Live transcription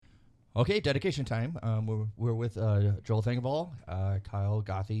Okay, dedication time. We're with Joel Thingvall, Kyle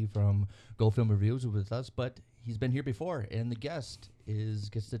Gothy from Go Film Reviews is with us, but he's been here before, and the guest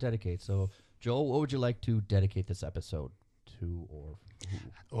gets to dedicate. So, Joel, what would you like to dedicate this episode to, or who?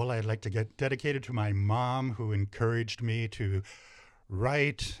 Well, I'd like to get dedicated to my mom, who encouraged me to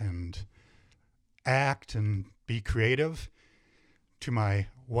write and act and be creative. To my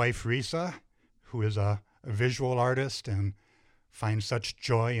wife, Risa, who is a visual artist and finds such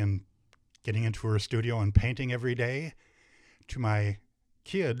joy in getting into her studio and painting every day. To my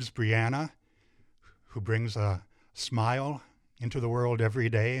kids, Brianna, who brings a smile into the world every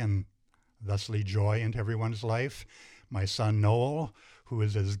day and thusly joy into everyone's life. My son, Noel, who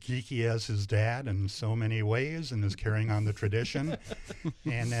is as geeky as his dad in so many ways and is carrying on the tradition.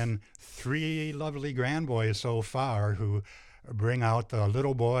 And then 3 lovely grandboys so far who bring out the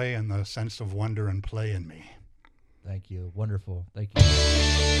little boy and the sense of wonder and play in me. Thank you. Wonderful. Thank you.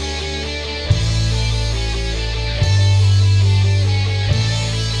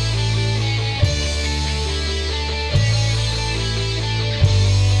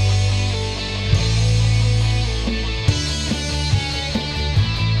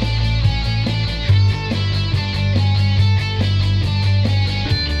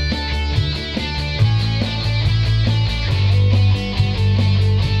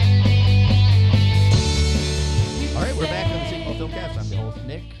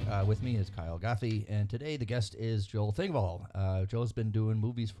 With me is Kyle Gothy, and today the guest is Joel Thingvall. Joel's been doing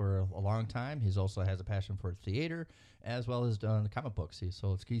movies for a long time. He also has a passion for theater, as well as done comic books.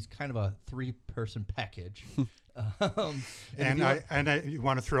 He's kind of a 3-person package. And I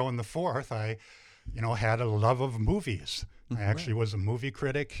want to throw in the fourth. I, had a love of movies. I actually was a movie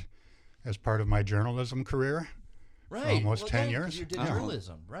critic as part of my journalism career for almost 10 years. You did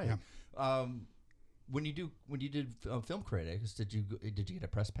journalism, right? Yeah. When you did film critics, did you get a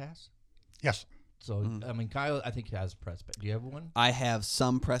press pass? Yes. So Kyle, I think he has a press pass. Do you have one? I have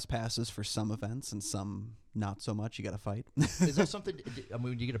some press passes for some events and some not so much. You got to fight. Is there something?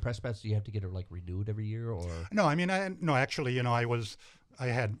 When you get a press pass, do you have to get it renewed every year, or? No, actually, I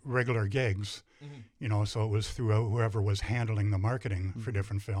had regular gigs, so it was through whoever was handling the marketing for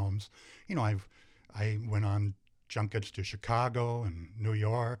different films. I went on junkets to Chicago and New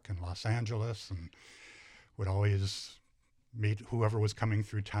York and Los Angeles and would always meet whoever was coming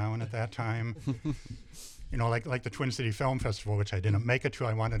through town at that time. Like the Twin City Film Festival, which I didn't make it to.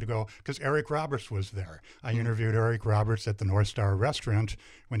 I wanted to go because Eric Roberts was there. I interviewed Eric Roberts at the North Star Restaurant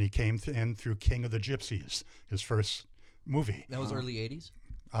when he came in through King of the Gypsies, his first movie. That was early 80s?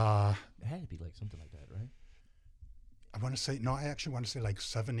 It had to be something like that, right? I actually want to say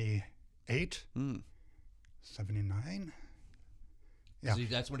 78, 79. Yeah. So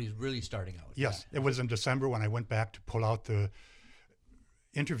that's when he's really starting out. Yes. Yeah. It was in December when I went back to pull out the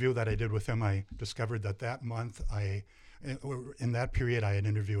interview that I did with him. I discovered that month, in that period, I had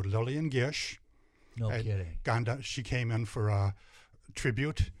interviewed Lillian Gish. No kidding. She came in for a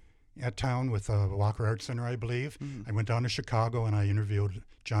tribute at town with the Walker Art Center, I believe. I went down to Chicago and I interviewed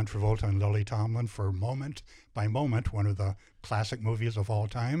John Travolta and Lily Tomlin for Moment by Moment, one of the classic movies of all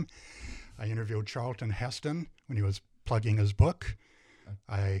time. I interviewed Charlton Heston when he was plugging his book.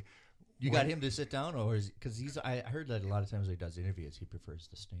 You got him to sit down, or because I heard that a lot of times when he does interviews, he prefers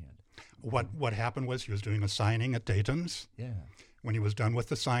to stand. What happened was he was doing a signing at Dayton's. Yeah. When he was done with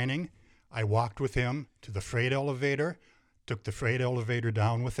the signing, I walked with him to the freight elevator, took the freight elevator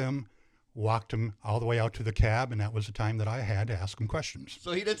down with him, walked him all the way out to the cab, and that was the time that I had to ask him questions.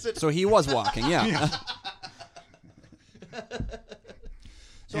 So he didn't sit. So he was walking, yeah.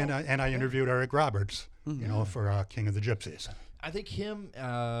 And I interviewed Eric Roberts, for King of the Gypsies. I think him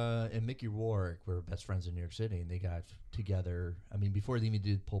and Mickey Rourke were best friends in New York City, and they got together. Before they even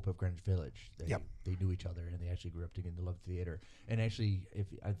did Pulp of Greenwich Village, they knew each other, and they actually grew up together and loved theater. And actually,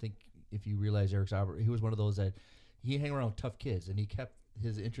 if you realize Eric Roberts, he was one of those that he hung around tough kids, and he kept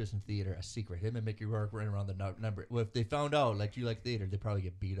his interest in theater a secret. Him and Mickey Rourke ran around the number. Well, if they found out you like theater, they'd probably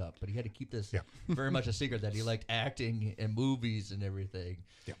get beat up. But he had to keep this very much a secret that he liked acting and movies and everything.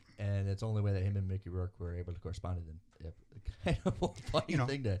 Yeah. And it's the only way that him and Mickey Rourke were able to correspond. And kind of a funny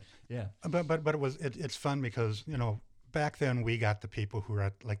thing to, yeah. But it's fun because back then we got the people who were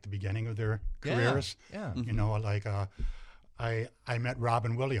at the beginning of their careers. Yeah. I met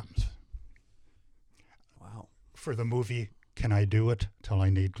Robin Williams. Wow. For the movie Can I Do It Till I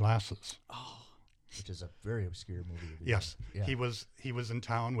Need Glasses? Oh, which is a very obscure movie. Yes. Yeah. He was in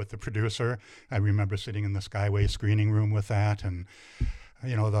town with the producer. I remember sitting in the Skyway screening room with that, and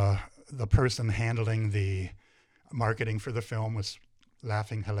the person handling the marketing for the film was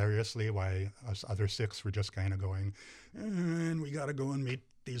laughing hilariously while us other 6 were just kind of going, and we got to go and meet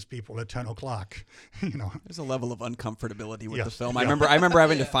these people at 10 o'clock. There's a level of uncomfortability with Yes. the film. Yeah. I remember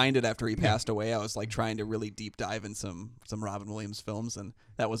having to find it after he passed away. I was like trying to really deep dive in some Robin Williams films, and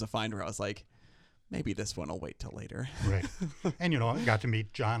that was a find where I was like, maybe this one will wait till later. Right. And, I got to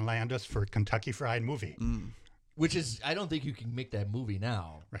meet John Landis for Kentucky Fried Movie. Which is, I don't think you can make that movie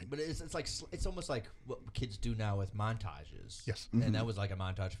now. Right. But it's almost like what kids do now with montages. Yes. And that was like a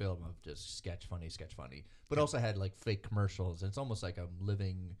montage film of just sketch funny. But also had like fake commercials. And it's almost like a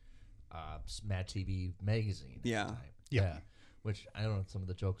living Mad TV magazine. at the Yeah. time. Yeah. Which I don't know, some of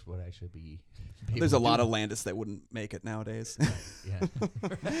the jokes would actually be. There's a lot of Landis that wouldn't make it nowadays. Yeah.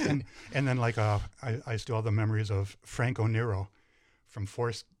 And then, like, I still have the memories of Franco Nero from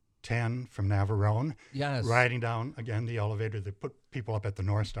Force 10 from Navarone. Yes. Riding down, again, the elevator. They put people up at the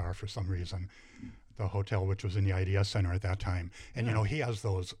North Star for some reason, the hotel, which was in the IDS Center at that time. And, he has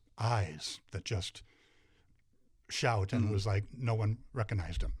those eyes that just shout, and it was like no one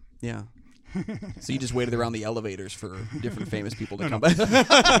recognized him. Yeah. So you just waited around the elevators for different famous people to come back.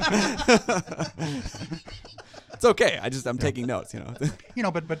 It's okay. I'm taking notes. But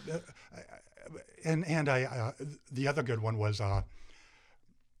the other good one was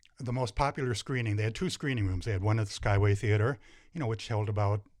the most popular screening. They had two screening rooms. They had one at the Skyway Theater, which held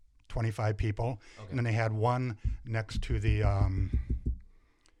about 25 people, and then they had one next to the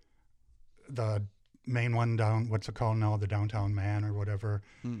main one down. What's it called now? The Downtown Man or whatever.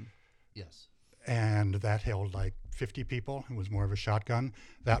 Yes. And that held like 50 people. It was more of a shotgun.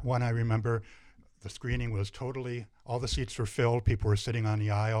 That one, I remember, the screening was totally, all the seats were filled. People were sitting on the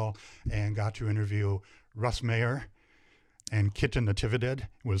aisle, and got to interview Russ Meyer and Kitten Natividad.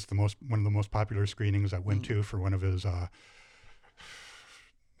 Was one of the most popular screenings I went to for one of his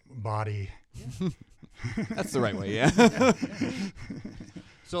body. That's the right way, yeah.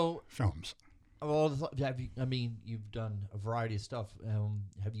 So films. Well, you've done a variety of stuff.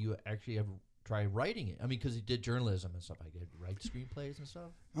 Have you actually ever tried writing it? Because you did journalism and stuff. I did write screenplays and stuff.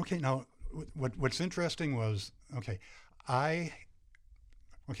 Okay, now what's interesting was I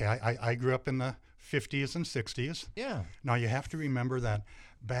grew up in the 50s and 60s. Yeah. Now you have to remember that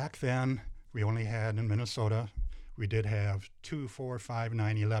back then we only had in Minnesota, we did have 2, 4, 5,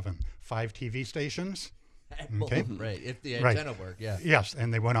 9, 11, 5 TV stations. Okay. Right, if the antenna worked, yeah. Yes,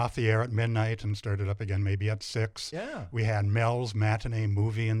 and they went off the air at midnight and started up again maybe at 6. Yeah. We had Mel's matinee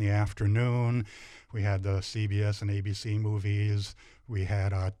movie in the afternoon. We had the CBS and ABC movies. We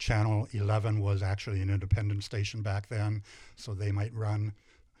had Channel 11 was actually an independent station back then, so they might run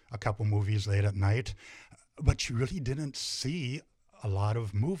a couple movies late at night. But you really didn't see a lot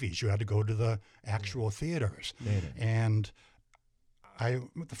of movies. You had to go to the actual theaters. And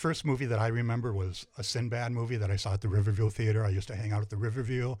the first movie that I remember was a Sinbad movie that I saw at the Riverview Theater. I used to hang out at the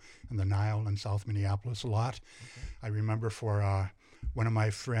Riverview and the Nile in South Minneapolis a lot. I remember for one of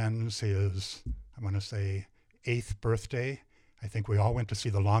my friends, his, I want to say, 8th birthday, I think we all went to see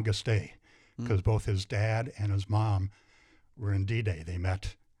The Longest Day because both his dad and his mom were in D-Day. They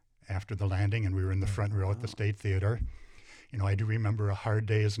met after the landing, and we were in the front row at the State Theater. I do remember A Hard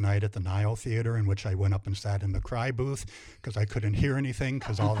Day's Night at the Nile Theater, in which I went up and sat in the cry booth because I couldn't hear anything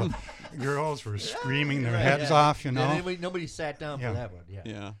because all the girls were screaming their heads off, Nobody sat down for that one,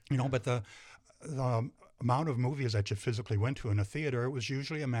 Yeah. But the amount of movies that you physically went to in a theater, it was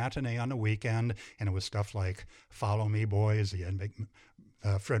usually a matinee on the weekend, and it was stuff like Follow Me Boys, the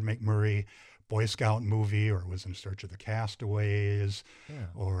Fred McMurray Boy Scout movie, or it was In Search of the Castaways,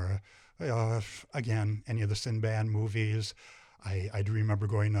 or again, any of the Sinbad movies. I do remember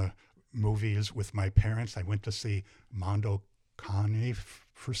going to movies with my parents. I went to see Mondo Cane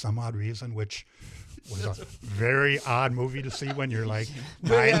for some odd reason, which was a very odd movie to see when you're like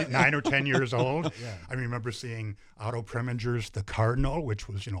 9 or 10 years old. Yeah. I remember seeing Otto Preminger's The Cardinal, which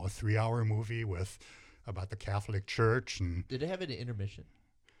was, a 3-hour movie about the Catholic Church. And did it have an intermission?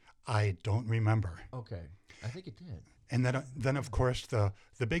 I don't remember. Okay. I think it did. And then of course, the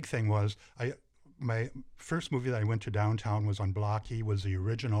big thing was my first movie that I went to downtown was on Block E, was the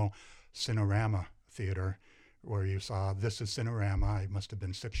original Cinerama Theater, where you saw This Is Cinerama. I must have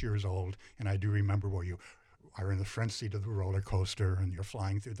been 6 years old, and I do remember where you are in the front seat of the roller coaster and you're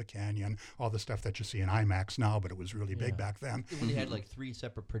flying through the canyon, all the stuff that you see in IMAX now, but it was really big back then. When they had like 3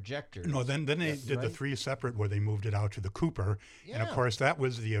 separate projectors. No, then they did the 3 separate where they moved it out to the Cooper. Yeah. And of course, that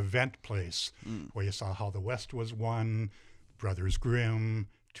was the event place where you saw How the West Was Won, Brothers Grimm,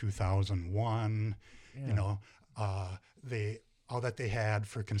 2001. Yeah. They all that they had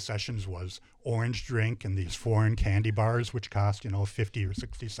for concessions was orange drink and these foreign candy bars, which cost, 50 or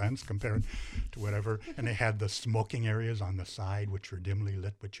 60 cents compared to whatever. And they had the smoking areas on the side, which were dimly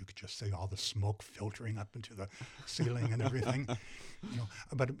lit, but you could just see all the smoke filtering up into the ceiling and everything.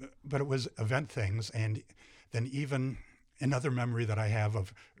 But it was event things. And then even another memory that I have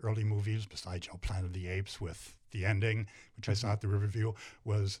of early movies, besides Planet of the Apes with the ending, which I saw at the Riverview,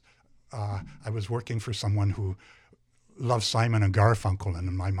 was I was working for someone who loved Simon and Garfunkel,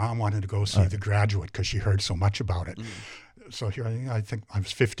 and my mom wanted to go see The Graduate because she heard so much about it. So here, I think I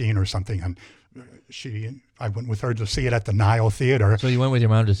was 15 or something, and I went with her to see it at the Nile Theater. So you went with your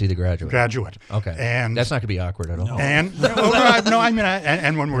mom to see The Graduate. Okay. And that's not going to be awkward at all. No.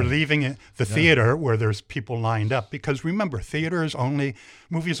 And when we're leaving the theater where there's people lined up, because remember,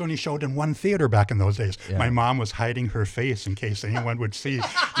 movies only showed in one theater back in those days. Yeah. My mom was hiding her face in case anyone would see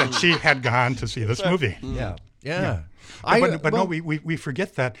that she had gone to see this movie. Yeah. But no, we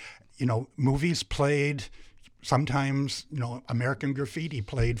forget that, movies played. Sometimes, American Graffiti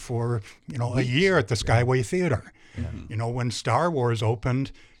played for, a year at the Skyway Theater. Yeah. When Star Wars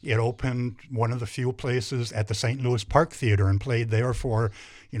opened, it opened one of the few places at the St. Louis Park Theater and played there for,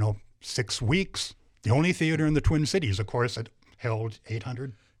 6 weeks. The only theater in the Twin Cities, of course, it held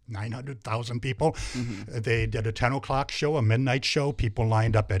 900,000 people. Mm-hmm. They did a 10 o'clock show, a midnight show. People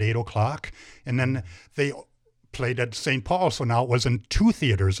lined up at 8 o'clock. And then they played at St. Paul, so now it was in 2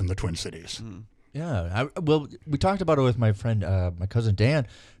 theaters in the Twin Cities. Mm. Yeah, we talked about it with my friend, my cousin Dan,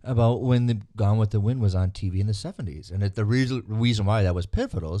 about when the Gone with the Wind was on TV in the 70s. And the reason why that was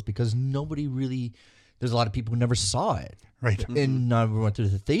pivotal is because there's a lot of people who never saw it. Right. And never went to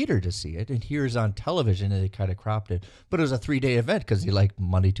the theater to see it. And here's on television, and they kind of cropped it. But it was a 3-day event because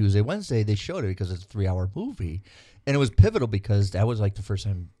Monday, Tuesday, Wednesday, they showed it because it's a 3-hour movie. And it was pivotal because that was like the first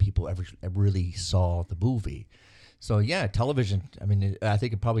time people ever really saw the movie. So, yeah, television, I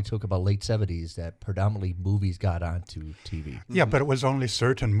think it probably took about late 70s that predominantly movies got onto TV. Yeah, but it was only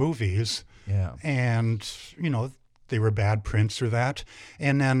certain movies. Yeah. And, they were bad prints or that.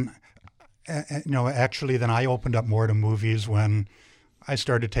 And then, actually then I opened up more to movies when I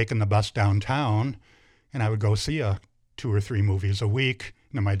started taking the bus downtown, and I would go see 2 or 3 movies a week.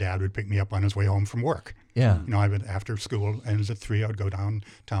 And then my dad would pick me up on his way home from work. Yeah. I would, after school ends at 3, I would go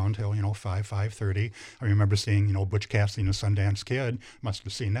downtown till, 5:30. I remember seeing, Butch Cassidy and the Sundance Kid. Must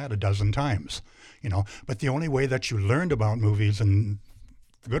have seen that a dozen times, But the only way that you learned about movies in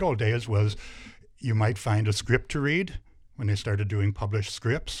the good old days was you might find a script to read when they started doing published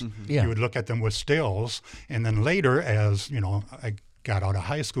scripts. Mm-hmm. Yeah. You would look at them with stills. And then later, as, I got out of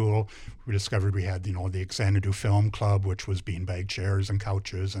high school, we discovered we had, the Xanadu Film Club, which was beanbag chairs and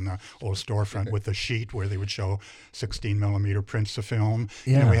couches and an old storefront with a sheet where they would show 16mm prints of film.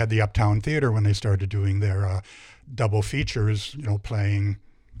 Yeah. And we had the Uptown Theater when they started doing their double features, playing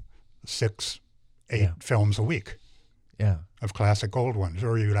 6, 8 films a week. Yeah. Of classic old ones.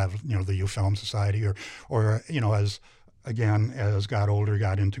 Or you'd have, the U Film Society or as got older,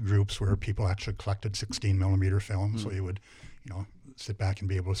 got into groups where people actually collected 16mm films. So you would, sit back and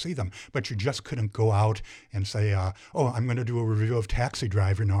be able to see them. But you just couldn't go out and say, I'm going to do a review of Taxi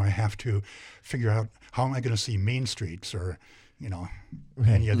Driver. Now I have to figure out how am I going to see Mean Streets or,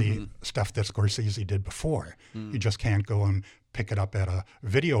 any of the stuff that Scorsese did before. You just can't go and pick it up at a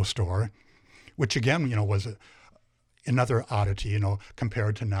video store, which again, was another oddity,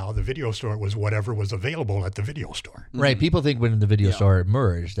 compared to now. The video store was whatever was available at the video store. Right. People think when the video store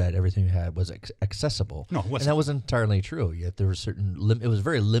emerged that everything was accessible. No, it wasn't. And that wasn't entirely true. Yet there was it was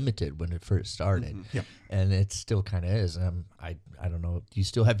very limited when it first started. Mm-hmm. Yep. And it still kind of is. I don't know. Do you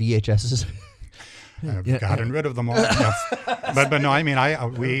still have VHSs? I've gotten rid of them all. Yes. But no,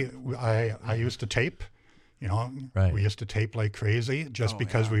 I used to tape. Right. We used to tape like crazy just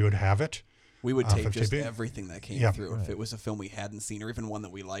because we would have it. We would tape just everything that came through. Right. If it was a film we hadn't seen or even one that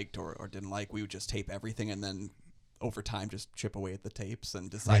we liked or didn't like, we would just tape everything and then over time just chip away at the tapes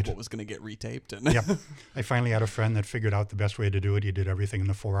and decide what was going to get retaped. And I finally had a friend that figured out the best way to do it. He did everything in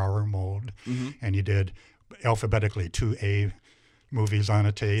the 4-hour mold, and he did alphabetically 2A movies on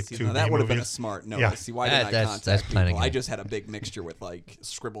a tape. See, that would have been a smart note. Yeah. See, why didn't I contact people? planning. I just had a big mixture with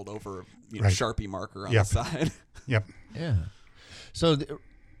scribbled over Sharpie marker on the side. Yep. Yeah. So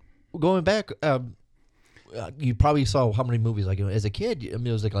going back, you probably saw how many movies as a kid. It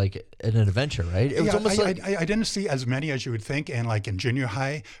was like an adventure, right? It was almost I didn't see as many as you would think. And like in junior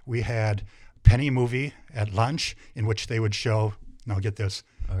high, we had penny movie at lunch in which they would show. Now get this,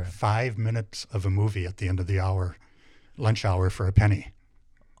 5 minutes of a movie at the end of the hour, lunch hour for a penny.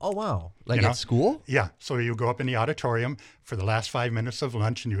 Oh wow! Like at school? Yeah. So you go up in the auditorium for the last 5 minutes of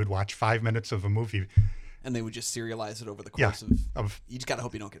lunch, and you would watch 5 minutes of a movie. and they would just serialize it over the Yeah, course of. You just gotta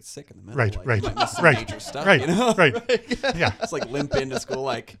hope you don't get sick in the middle. Right, like, right, you might miss some right, major stuff, right, you know? right. Yeah. It's like limp into school,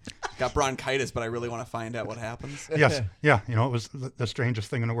 like got bronchitis, but I really want to find out what happens. Yes. Yeah. You know, it was the strangest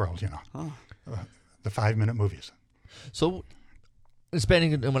thing in the world. You know, the 5-minute movies. So,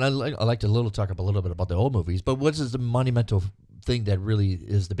 spending when I like to talk a little bit about the old movies, but what is the monumental thing that really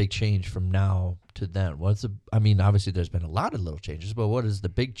is the big change from now to then? I mean, obviously there's been a lot of little changes, but what is the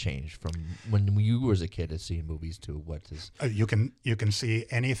big change from when you were a kid and seeing movies to what is? You can see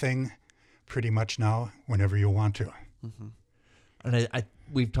anything pretty much now whenever you want to. Mm-hmm. And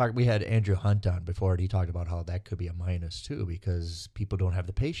we had Andrew Hunt on before, and he talked about how that could be a minus too, because people don't have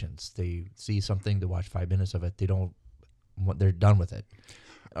the patience. They see something, to watch 5 minutes of it, they're done with it,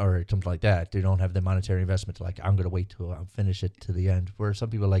 or something like that. They don't have the monetary investment to I'm going to wait till I'll finish it to the end. Where some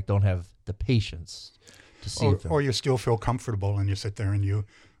people don't have the patience to see it. Or you still feel comfortable and you sit there and you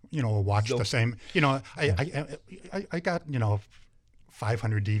watch the same. You know, I got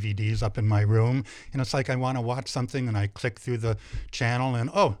 500 DVDs up in my room, and it's like I want to watch something, and I click through the channel, and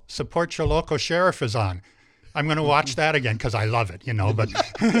Support Your Local Sheriff is on. I'm going to watch that again because I love it, but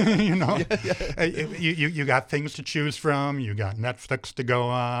you got things to choose from. You got Netflix to go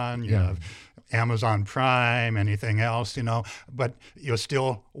on. You have Amazon Prime, anything else, but you'll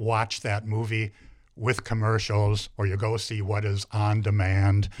still watch that movie with commercials, or you go see what is on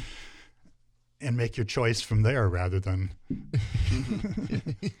demand and make your choice from there rather than.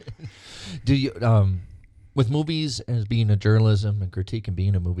 Do you, with movies, as being a journalism and critique and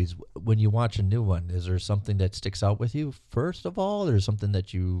being in movies, when you watch a new one, is there something that sticks out with you first of all, or something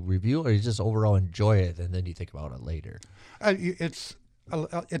that you review, or you just overall enjoy it and then you think about it later? It's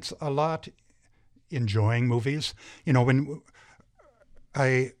a lot enjoying movies. When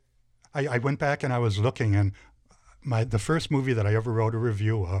I went back and I was looking, and the first movie that I ever wrote a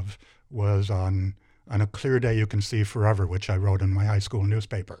review of was on A Clear Day You Can See Forever, which I wrote in my high school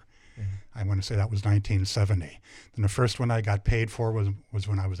newspaper. I want to say that was 1970. And the first one I got paid for was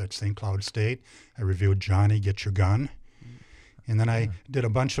when I was at St. Cloud State. I reviewed Johnny, Get Your Gun. And then I did a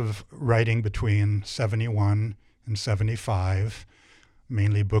bunch of writing between 71 and 75,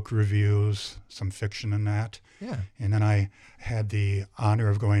 mainly book reviews, some fiction and that. Yeah. And then I had the honor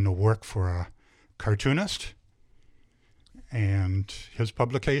of going to work for a cartoonist and his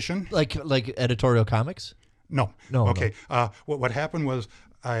publication. Like editorial comics? No. Okay. No. What happened was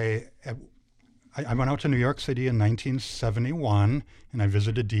I went out to New York City in 1971, and I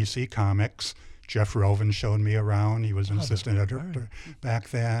visited DC Comics. Jeff Rovin showed me around. He was an assistant editor back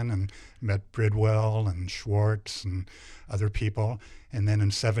then, and met Bridwell and Schwartz and other people. And then in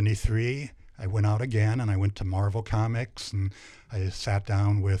 73, I went out again, and I went to Marvel Comics, and I sat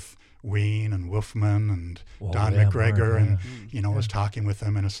down with Ween and Wolfman and Don McGregor, and was talking with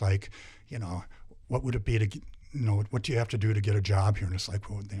them. And it's like, what would it be to what do you have to do to get a job here? And it's like,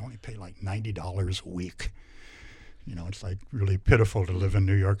 well, they only pay like $90 a week. It's like really pitiful to live in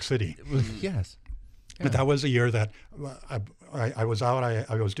New York City. Yes. Yeah. But that was a year that I was out.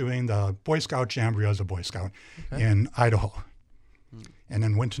 I was doing the Boy Scout Jamboree as a Boy Scout in Idaho. And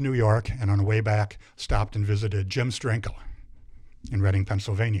then went to New York, and on the way back, stopped and visited Jim Strenkel in Reading,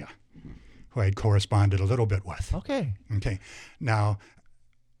 Pennsylvania, who I had corresponded a little bit with. Okay. Now,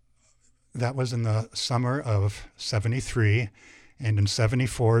 that was in the summer of 73, and in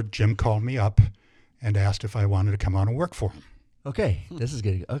 74, Jim called me up and asked if I wanted to come on and work for him. Okay, this is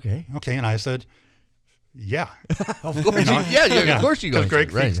getting okay. Okay, and I said, yeah. Of course, of course you go. Because Greg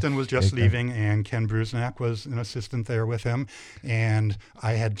Theakston was just leaving, and Ken Brusnak was an assistant there with him, and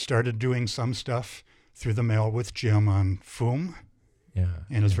I had started doing some stuff through the mail with Jim on FOOM.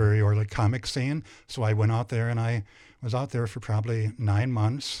 And his very early comic scene. So I went out there, and I was out there for probably 9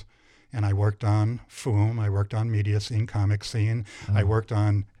 months. And I worked on FOOM, I worked on Media Scene, Comic Scene, I worked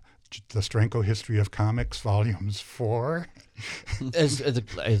on the Strenko History of Comics, Volumes 4. As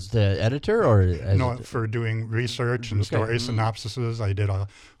the editor, or for doing research and story synopsises. I did a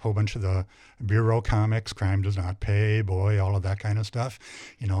whole bunch of the Bureau comics, Crime Does Not Pay, Boy, all of that kind of stuff.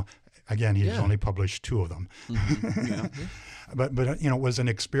 Again, he's only published 2 of them. But it was an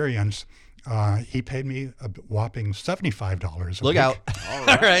experience. He paid me a whopping $75 a week. Look out. All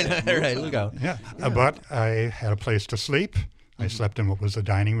right, look out. Yeah. But I had a place to sleep. I slept in what was the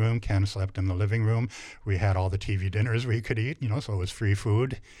dining room. Ken slept in the living room. We had all the TV dinners we could eat, so it was free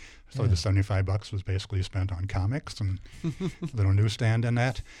food. So the $75 was basically spent on comics and a little newsstand and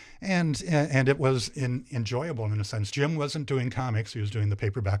that. And it was enjoyable in a sense. Jim wasn't doing comics. He was doing the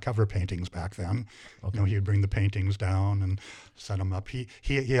paperback cover paintings back then. Okay. He would bring the paintings down and set them up. He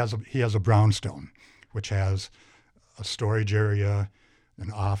has a brownstone, which has a storage area,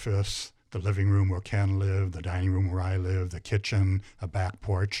 an office, the living room where Ken lived, the dining room where I lived, the kitchen, a back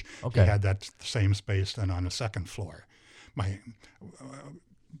porch. Okay. He had that same space then on the second floor. My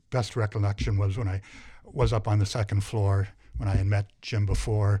best recollection was when I was up on the second floor, when I had met Jim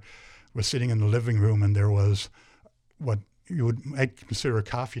before, was sitting in the living room, and there was what you might consider a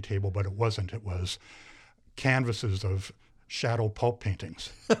coffee table, but it wasn't. It was canvases of shadow pulp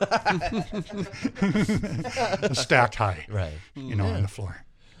paintings stacked high, Right. on the floor.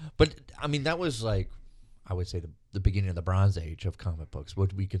 But I mean, that was like, I would say the beginning of the Bronze Age of comic books.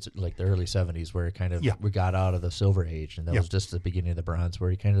 What we consider like the early '70s, where it kind of we got out of the Silver Age, and that was just the beginning of the Bronze,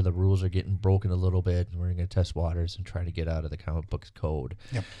 where kind of the rules are getting broken a little bit, and we're going to test waters and try to get out of the comic books code.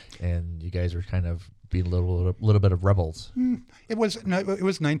 Yep. And you guys were kind of being a little bit of rebels. It was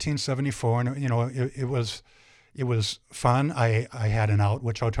 1974, and it was fun. I had an out,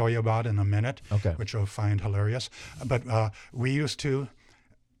 which I'll tell you about in a minute, which you'll find hilarious. But we used to,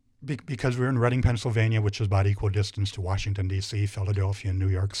 because we were in Reading, Pennsylvania, which is about equal distance to Washington, D.C., Philadelphia, and New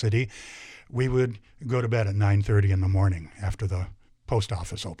York City, we would go to bed at 9:30 in the morning after the post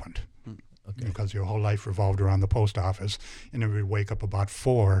office opened. Because your whole life revolved around the post office, and then we'd wake up about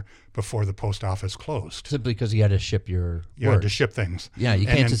 4 before the post office closed. Simply because you had to ship your You had to ship things. Yeah, you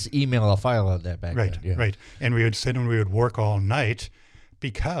can't just email a file on that back right, then. Yeah. Right. And we would sit and we would work all night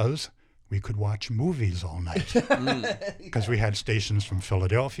because we could watch movies all night. Because we had stations from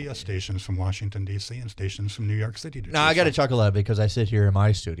Philadelphia, stations from Washington, D.C., and stations from New York City. Now, I got to chuckle at it because I sit here in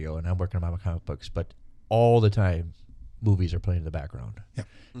my studio and I'm working on my comic books, but all the time movies are playing in the background. Yep.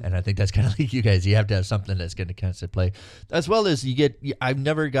 And I think that's kind of like you guys. You have to have something that's going to constantly play. As well as I've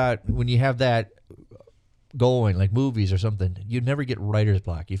never got, when you have that going, like movies or something, you never get writer's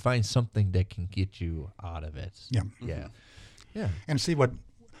block. You find something that can get you out of it. Yeah. Yeah. Yeah. And see what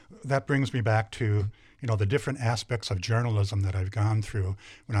that brings me back to, the different aspects of journalism that I've gone through.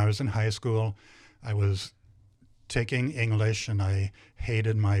 When I was in high school, I was taking English, and I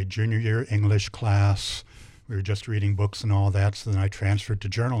hated my junior year English class. We were just reading books and all that. So then I transferred to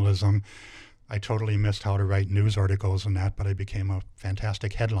journalism. I totally missed how to write news articles and that, but I became a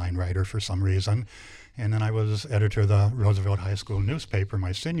fantastic headline writer for some reason. And then I was editor of the Roosevelt High School newspaper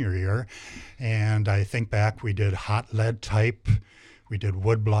my senior year. And I think back, we did hot lead type. We did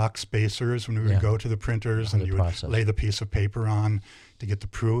woodblock spacers when we would go to the printers, and you would lay the piece of paper on to get the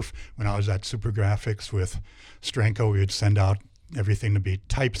proof. When I was at Supergraphics with Stranko, we would send out everything to be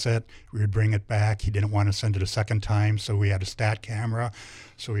typeset. We would bring it back. He didn't want to send it a second time, so we had a stat camera.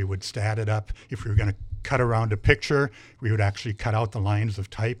 So we would stat it up. If we were going to cut around a picture, we would actually cut out the lines of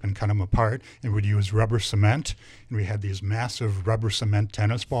type and cut them apart, and we'd use rubber cement. And we had these massive rubber cement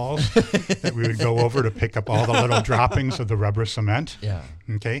tennis balls that we would go over to pick up all the little droppings of the rubber cement. Yeah.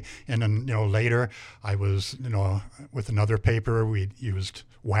 Okay. And then, later I was, with another paper, we used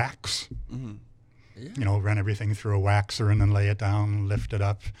wax. Mm-hmm. Run everything through a waxer and then lay it down, lift it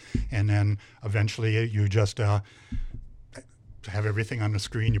up, and then eventually you just have everything on the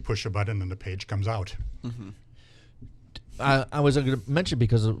screen. You push a button and the page comes out. Mm-hmm. I was going to mention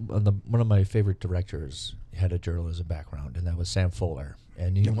because one of my favorite directors had a journalism background, and that was Sam Fuller.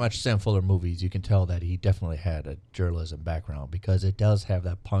 And you watch Sam Fuller movies, you can tell that he definitely had a journalism background because it does have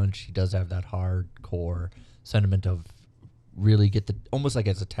that punch. He does have that hardcore sentiment of really get almost like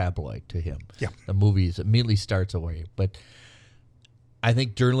it's a tabloid to him. Yeah. The movies immediately starts away. But I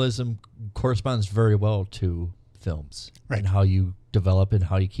think journalism corresponds very well to films, right, and how you develop and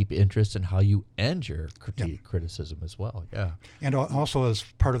how you keep interest and how you end your criticism as well. Yeah. And also as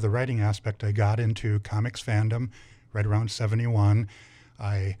part of the writing aspect, I got into comics fandom right around 71.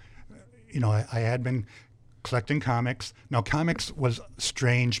 I had been collecting comics. Now, comics was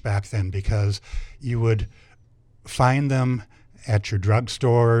strange back then because you would find them at your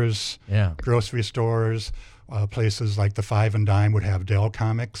drugstores, grocery stores, places like the Five and Dime would have Dell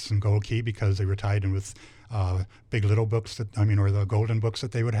Comics and Gold Key because they were tied in with Big Little books or the Golden books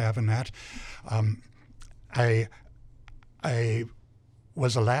that they would have in that. I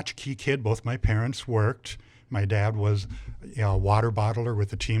was a latchkey kid. Both my parents worked. My dad was a water bottler with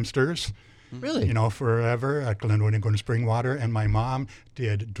the Teamsters. Really? Forever at Glenwood and Springwater. And my mom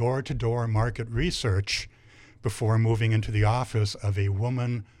did door-to-door market research before moving into the office of a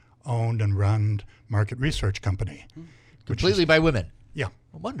woman-owned and run market research company. Completely by women? Yeah.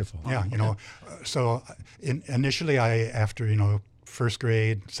 Oh, wonderful. Yeah, so initially after, first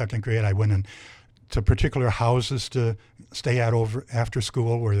grade, second grade, I went to particular houses to stay at over after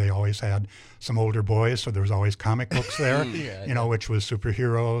school where they always had some older boys, so there was always comic books there, which was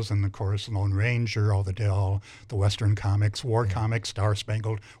superheroes and, of course, Lone Ranger, all the Dell, the Western comics, war comics, Star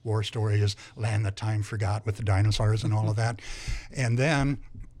Spangled War Stories, Land That Time Forgot with the dinosaurs and all of that. And then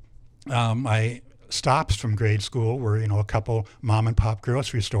My stops from grade school were, a couple mom and pop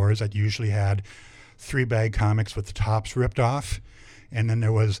grocery stores that usually had 3-bag comics with the tops ripped off. And then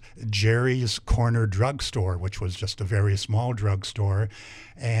there was Jerry's Corner Drugstore, which was just a very small drugstore.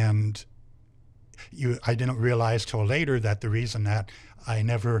 And I didn't realize till later that the reason that I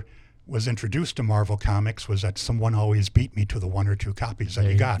never was introduced to Marvel Comics was that someone always beat me to the 1 or 2 copies that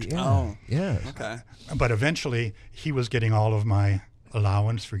he got. Yeah. Oh. Yeah. Okay. But eventually, he was getting all of my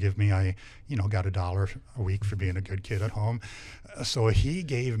allowance. Forgive me, I, got $1 a week for being a good kid at home. So he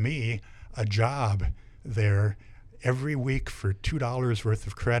gave me a job there. Every week for $2 worth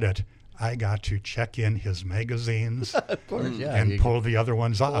of credit, I got to check in his magazines Of course, yeah. and pull the other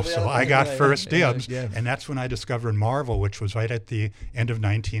ones off. the So other I ones, got right, first yeah, dibs. yeah. And that's when I discovered Marvel, which was right at the end of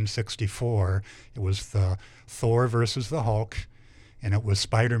 1964. It was the Thor versus the Hulk, and it was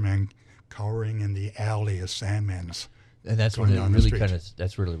Spider-Man cowering in the alley as Sandman's. And that's going when it down the really street.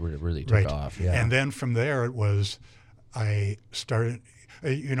 that's really took Right. off. Yeah. And then from there, it was, I started,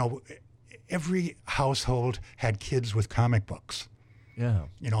 every household had kids with comic books. yeah.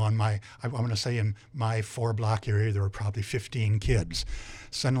 I'm going to say in my 4-block area, there were probably 15 kids.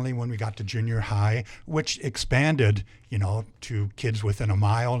 Suddenly, when we got to junior high, which expanded, to kids within a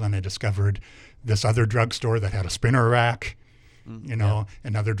mile, and I discovered this other drugstore that had a spinner rack,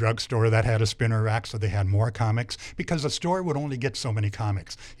 another drugstore that had a spinner rack, so they had more comics, because the store would only get so many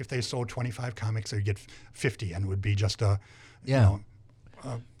comics. If they sold 25 comics, they'd get 50, and it would be just a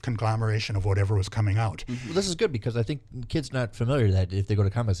conglomeration of whatever was coming out. Well, this is good because I think kids not familiar that if they go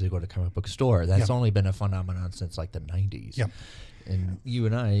to comics, they go to comic book store. That's only been a phenomenon since like the 90s. Yeah. And you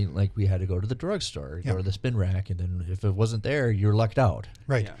and I, we had to go to the drugstore, Yeah. go to the spin rack, and then if it wasn't there, you're lucked out.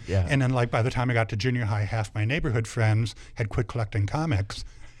 Right. Yeah. And then, by the time I got to junior high, half my neighborhood friends had quit collecting comics,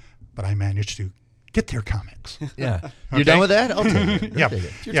 but I managed to get their comics. Yeah. You're done with that? I'll take it. Yeah. I'll take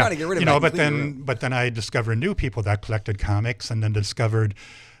it. You're trying to get rid of it. But then I discovered new people that collected comics, and then discovered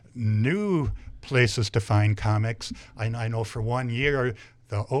new places to find comics. I know for 1 year,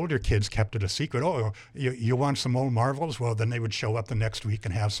 the older kids kept it a secret. Oh, you want some old Marvels? Well, then they would show up the next week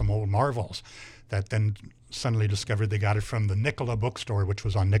and have some old Marvels. That then suddenly discovered they got it from the Nicola bookstore, which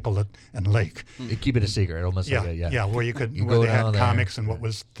was on Nicola and Lake. Keep it a secret, almost Yeah, like a, where you could, You where go they had down there. comics and what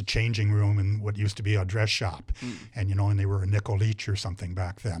was the changing room and what used to be a dress shop, and and they were a nickel each or something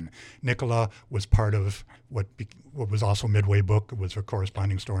back then. Nicola was part of what was also Midway Book. It was a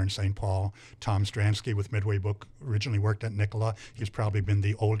corresponding store in St. Paul. Tom Stransky with Midway Book originally worked at Nicola. He's probably been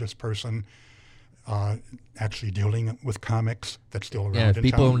the oldest person actually dealing with comics that's still around Yeah, if in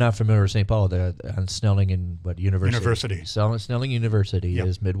people town. are not familiar with St. Paul, they're on Snelling and University. Snelling University Yep.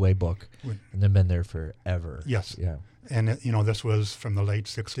 is Midway Book, and they've been there forever. Yes. Yeah. And, this was from the late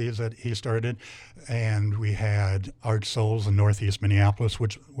 60s that he started. And we had Art Souls in Northeast Minneapolis,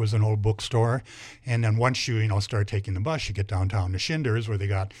 which was an old bookstore. And then once you, start taking the bus, you get downtown to Schindler's, where they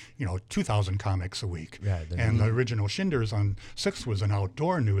got, 2,000 comics a week. Yeah, and the original Schindler's on 6th was an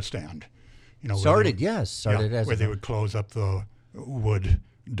outdoor newsstand. Started as as where they would close up the wood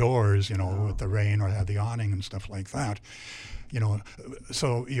doors, with the rain, or have the awning and stuff like that.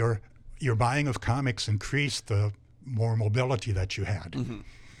 So your buying of comics increased the more mobility that you had. Mm-hmm.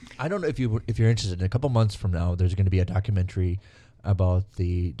 I don't know if you're interested. In a couple months from now, there's going to be a documentary about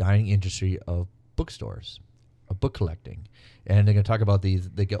the dying industry of bookstores, of book collecting, and they're going to talk about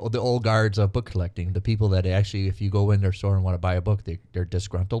the old guards of book collecting, the people that actually, if you go in their store and want to buy a book, they're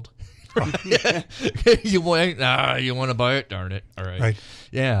disgruntled. You want to buy it? Darn it! All right. Right.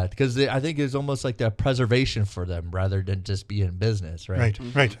 Yeah, because I think it's almost like that preservation for them rather than just be in business, right?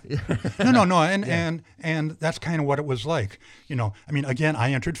 Right. No, and that's kind of what it was like. Again,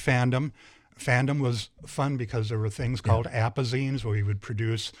 I entered fandom. Fandom was fun because there were things called apazines where we would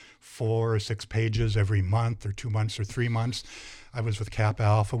produce 4 or 6 pages every month, or 2 months, or 3 months. I was with Kappa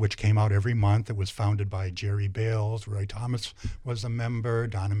Alpha, which came out every month. It was founded by Jerry Bales. Roy Thomas was a member.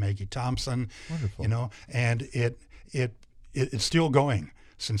 Don and Maggie Thompson. Wonderful. And it's still going.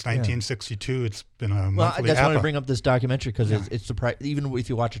 Since 1962, it's been a monthly that's why I APA. bring up this documentary because it's surprising. Even if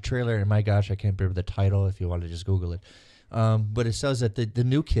you watch a trailer, and my gosh, I can't remember the title. If you want to just Google it, but it says that the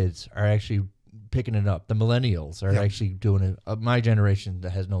new kids are actually picking it up. The millennials are actually doing it. My generation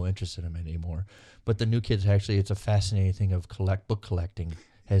that has no interest in them anymore, but the new kids actually, it's a fascinating thing of book collecting.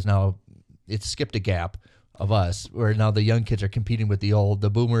 It's skipped a gap of us, where now the young kids are competing with the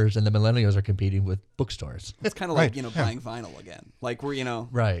boomers, and the millennials are competing with bookstores. It's kind of like, buying vinyl again. Like we're,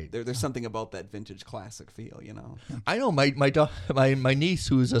 right. There's something about that vintage classic feel, I know my niece,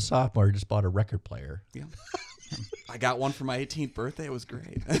 who's a sophomore, just bought a record player. Yeah. I got one for my 18th birthday. It was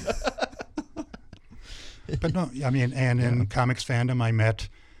great. But no, in comics fandom, I met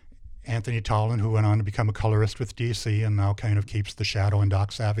Anthony Tollin, who went on to become a colorist with DC and now kind of keeps the Shadow and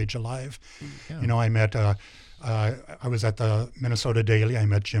Doc Savage alive. Yeah. You know, I met, I was at the Minnesota Daily. I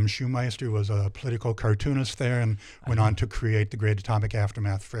met Jim Schumeister, who was a political cartoonist there, and went on to create the Great Atomic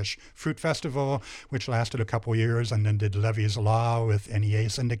Aftermath Fresh Fruit Festival, which lasted a couple years, and then did Levy's Law with NEA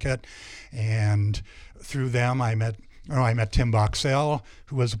Syndicate. And through them, I met Tim Boxell,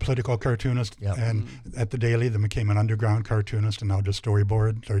 who was a political cartoonist, and at the Daily, then became an underground cartoonist, and now did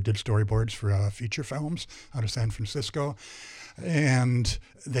storyboards for feature films out of San Francisco. And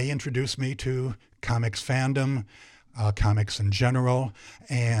they introduced me to comics fandom, comics in general,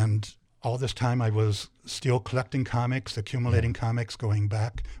 and all this time I was still collecting comics, accumulating comics, going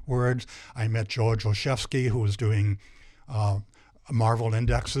backwards. I met George Olszewski, who was doing Marvel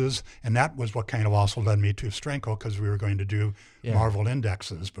indexes, and that was what kind of also led me to Stranko, because we were going to do Marvel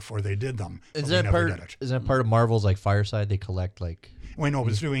indexes before they did them. Is that part of Marvel's like Fireside? They collect like. Well, no, it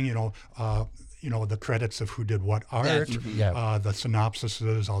was doing the credits of who did what art, the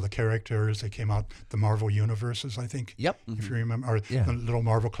synopsises, all the characters. They came out the Marvel universes, I think. Yep. If you remember, or the little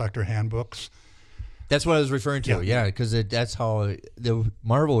Marvel collector handbooks. That's what I was referring to. Yeah, because that's how the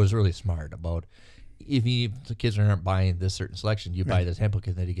Marvel was really smart about. If the kids aren't buying this certain selection, you buy this handbook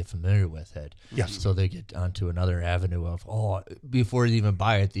and then you get familiar with it. Yes. So they get onto another avenue of, before they even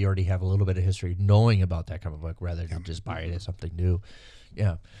buy it, they already have a little bit of history knowing about that comic book rather than just buy it as something new.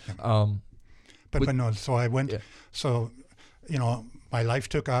 Yeah. But no, so I went, so, my life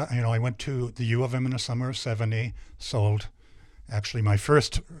took, I went to the U of M in the summer of 70, sold actually my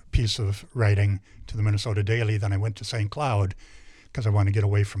first piece of writing to the Minnesota Daily. Then I went to St. Cloud because I wanted to get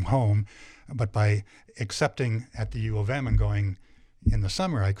away from home. But by accepting at the U of M and going in the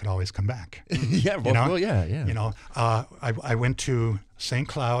summer, I could always come back. I went to St.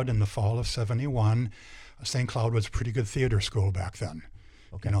 Cloud in the fall of 71. St. Cloud was a pretty good theater school back then.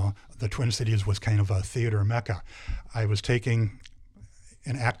 Okay. The Twin Cities was kind of a theater mecca. I was taking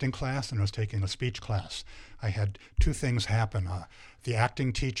an acting class and I was taking a speech class. I had two things happen. The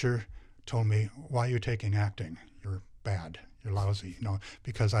acting teacher told me, "Why are you taking acting? You're bad. You're lousy."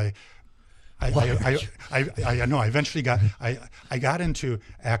 Because I eventually got into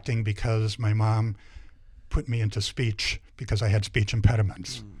acting because my mom put me into speech because I had speech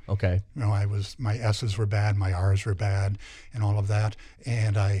impediments. Okay. My S's were bad, my R's were bad, and all of that.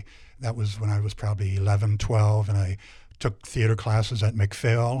 And that was when I was probably 11, 12, and I took theater classes at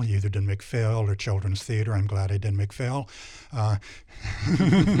McPhail. You either did McPhail or children's theater. I'm glad I did McPhail.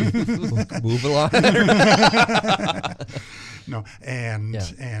 Move along. No, and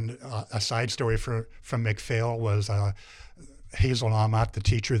a side story from McPhail was Hazel Amott, the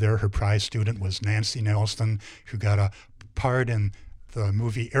teacher there. Her prize student was Nancy Nelson, who got a part in the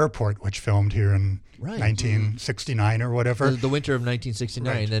movie Airport, which filmed here in 1969 or whatever. The winter of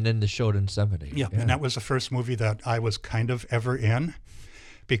 1969, and then the show in 70. Yeah, and that was the first movie that I was kind of ever in,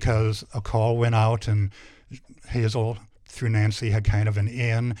 because a call went out and Hazel, through Nancy, had kind of an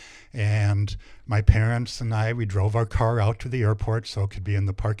in, and my parents and we drove our car out to the airport so it could be in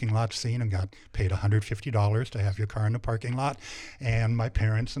the parking lot scene, and got paid $150 to have your car in the parking lot. And my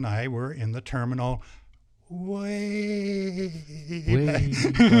parents and I were in the terminal way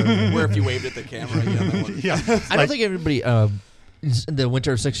where if you waved at the camera, I don't think everybody in the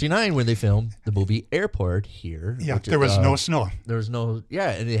winter of 69 when they filmed the movie Airport here. Yeah, there was no snow. There was no,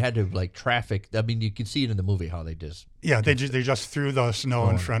 and they had to like traffic. I mean, you could see it in the movie how they just. Yeah, they just threw the snow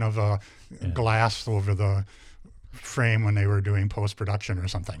in front of a glass over the frame when they were doing post-production or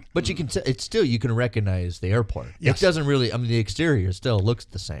something. But you can you can recognize the airport. Yes. It doesn't really, the exterior still looks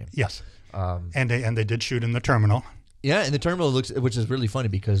the same. Yes. And they did shoot in the terminal. Yeah, and the terminal which is really funny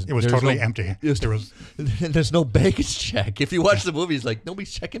because it was totally empty. There's no baggage check. If you watch the movie, it's like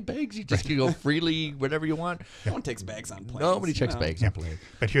nobody's checking bags. You just can go freely whenever you want. No one takes bags on planes. Nobody checks bags on planes.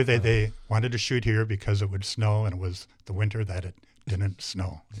 But here they wanted to shoot here because it would snow, and it was the winter that it didn't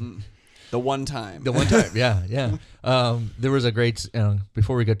snow. The one time, yeah. There was a great.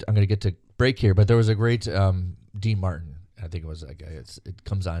 Before we get, I'm going to get to break here, but there was a great Dean Martin. I think it was that guy. It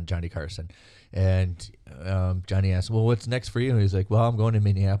comes on Johnny Carson, and Johnny asked, "Well, what's next for you?" And he's like, "Well, I'm going to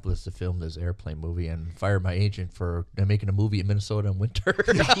Minneapolis to film this airplane movie and fire my agent for making a movie in Minnesota in winter."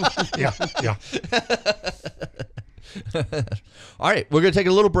 Yeah. All right, we're going to take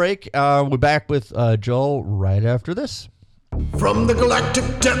a little break. We're back with Joel right after this. From the galactic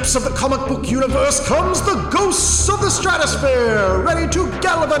depths of the comic book universe comes the ghosts of the stratosphere, ready to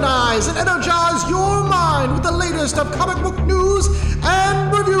galvanize and energize your mind with the latest of comic book news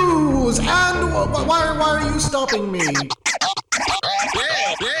and reviews. And why are you stopping me?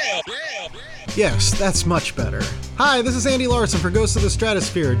 Yes, that's much better. Hi, this is Andy Larson for Ghosts of the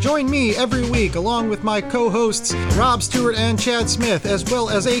Stratosphere. Join me every week along with my co-hosts Rob Stewart and Chad Smith, as well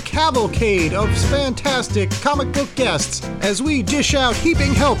as a cavalcade of fantastic comic book guests as we dish out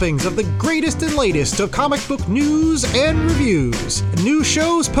heaping helpings of the greatest and latest of comic book news and reviews. New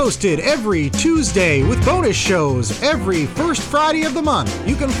shows posted every Tuesday with bonus shows every first Friday of the month.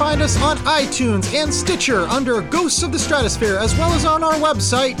 You can find us on iTunes and Stitcher under Ghosts of the Stratosphere, as well as on our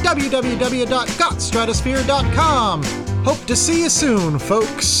website, www.gotstratosphere.com. Hope to see you soon,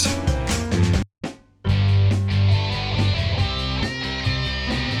 folks.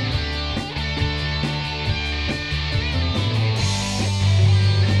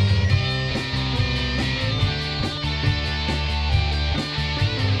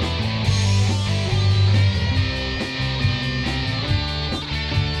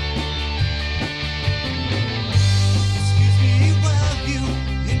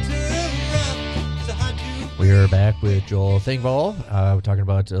 We're back with Joel Thingvall. We're talking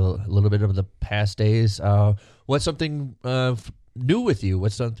about a little bit of the past days. What's something new with you?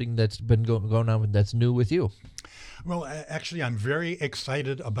 What's something that's been going on that's new with you? Well, actually, I'm very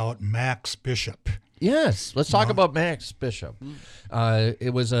excited about Max Bishop. Yes, let's talk about Max Bishop.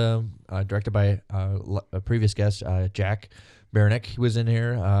 It was directed by a previous guest, Jack Baranek. He was in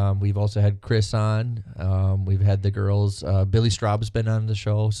here. We've also had Chris on. We've had the girls. Billy Straub's been on the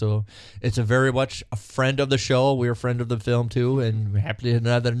show. So it's a very much a friend of the show. We're a friend of the film, too. And we're happy to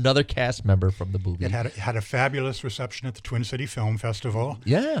have another cast member from the movie. It had a fabulous reception at the Twin City Film Festival.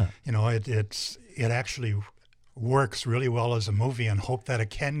 Yeah. You know, it actually works really well as a movie, and hope that it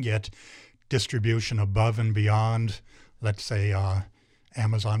can get distribution above and beyond, let's say,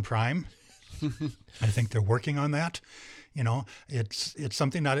 Amazon Prime. I think they're working on that. You know, it's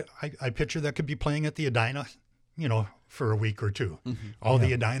something that I picture that could be playing at the Edina, you know, for a week or two. Mm-hmm. All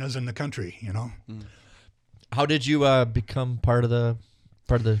the Edinas in the country, you know. How did you become part of the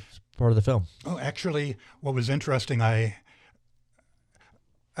film? Oh, actually, what was interesting, I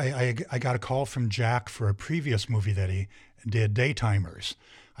got a call from Jack for a previous movie that he did, Daytimers.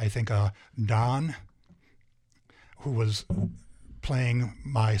 I think Don, who was playing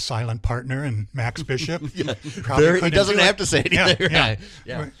my silent partner and Max Bishop. He doesn't have to say anything.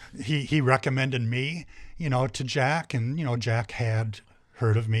 Yeah. He recommended me, you know, to Jack, and, you know, Jack had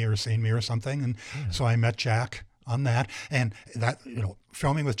heard of me or seen me or something. And so I met Jack on that. And that, you know,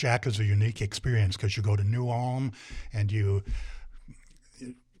 filming with Jack is a unique experience because you go to New Ulm and in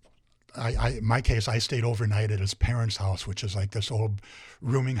my case, I stayed overnight at his parents' house, which is like this old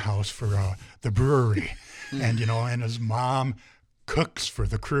rooming house for the brewery. And, you know, and his mom cooks for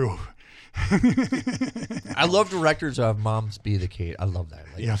the crew. I love directors who have moms be the kid. I love that.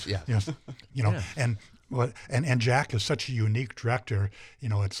 Like, yes. You know, and Jack is such a unique director. You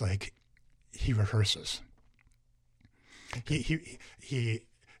know, it's like he rehearses. Okay. He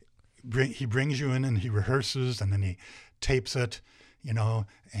brings you in and he rehearses, and then he tapes it. You know,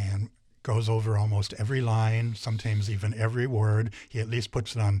 and goes over almost every line, sometimes even every word. He at least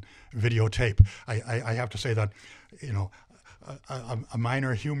puts it on videotape. I have to say that, you know, a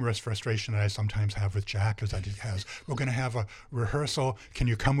minor humorous frustration that I sometimes have with Jack is that he has, we're going to have a rehearsal. Can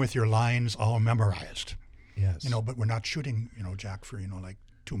you come with your lines all memorized? Yes. You know, but we're not shooting, you know, Jack, for, you know, like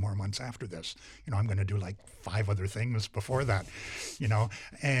 2 more months after this. You know, I'm going to do like 5 other things before that, you know.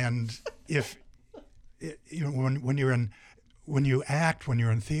 And if, you know, when you act, when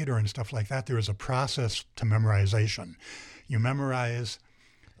you're in theater and stuff like that, there is a process to memorization. You memorize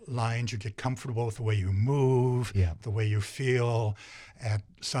lines, you get comfortable with the way you move, the way you feel,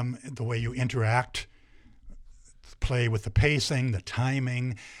 the way you interact, play with the pacing, the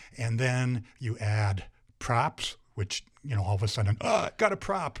timing, and then you add props, which, you know, all of a sudden, got a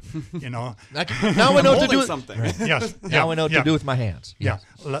prop, you know. Now I know what to do. Something. Right. Yes. Now I know what to do with my hands. Yes.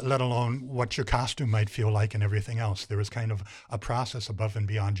 Yeah. Let alone what your costume might feel like and everything else. There is kind of a process above and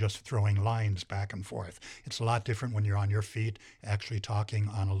beyond just throwing lines back and forth. It's a lot different when you're on your feet, actually talking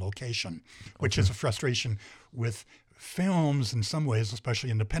on a location, which is a frustration with films in some ways,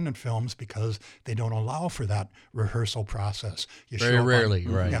 especially independent films, because they don't allow for that rehearsal process. Very rarely,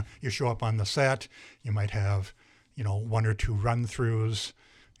 right. Yeah. You show up on the set, you might have, you know, 1 or 2 run-throughs,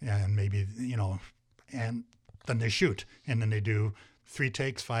 and maybe, you know, and then they shoot, and then they do 3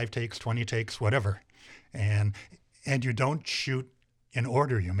 takes, 5 takes, 20 takes, whatever, and you don't shoot in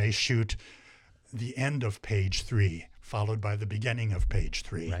order. You may shoot the end of page 3 followed by the beginning of page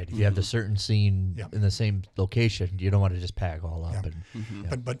 3. Right. If you have the certain scene in the same location, you don't want to just pack all up.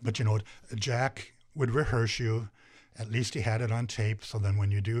 But you know, Jack would rehearse you. At least he had it on tape, so then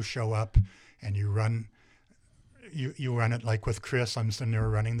when you do show up and you run you run it like with Chris. I'm sitting there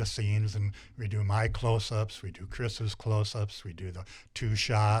running the scenes, and we do my close-ups, we do Chris's close-ups, we do the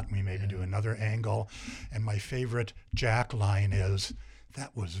 2-shot, we maybe do another angle. And my favorite Jack line is,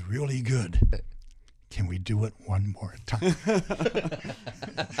 "That was really good. Can we do it one more time?"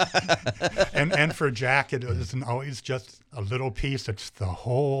 and for Jack, it isn't always just a little piece. It's the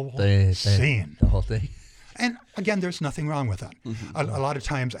whole scene. The whole thing. And again, there's nothing wrong with that. A lot of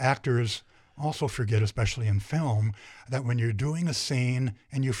times actors also forget, especially in film, that when you're doing a scene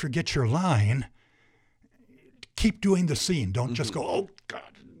and you forget your line, keep doing the scene. Don't just go, "Oh, God,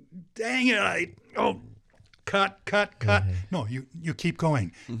 dang it, cut. No, you keep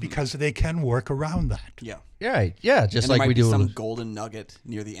going because they can work around that. Yeah. Right. Yeah. Just and like there might we be do. some golden nugget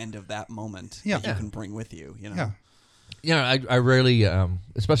near the end of that moment that you can bring with you. You know. Yeah. You know, I rarely,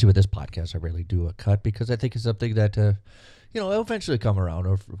 especially with this podcast, I rarely do a cut because I think it's something that, it'll eventually come around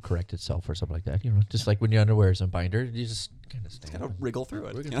or correct itself or something like that. You know, just like when your underwear is in binder, you just kind of stand. Gotta wriggle through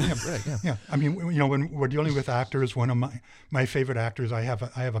it. Yeah, right. Yeah. Yeah, I mean, when we're dealing with actors, one of my favorite actors, I have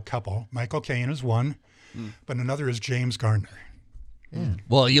a couple. Michael Caine is one, but another is James Garner. Yeah.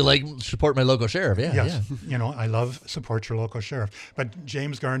 Well, you like support my local sheriff, yeah. Yes, Yeah. I love support your local sheriff. But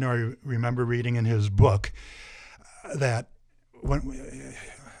James Garner, I remember reading in his book that one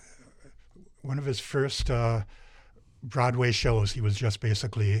of his first Broadway shows, he was just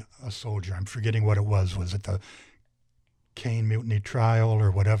basically a soldier. I'm forgetting what it was. Was it the Caine Mutiny Trial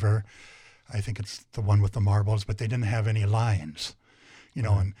or whatever? I think it's the one with the marbles, but they didn't have any lines,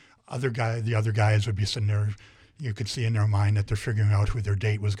 and the other guys would be sitting there. You could see in their mind that they're figuring out who their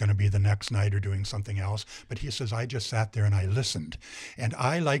date was going to be the next night or doing something else. But he says, I just sat there and I listened. And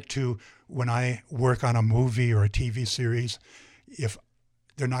I like to, when I work on a movie or a TV series, if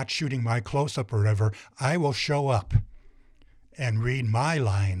they're not shooting my close-up or whatever, I will show up and read my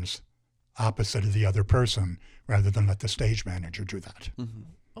lines opposite of the other person rather than let the stage manager do that.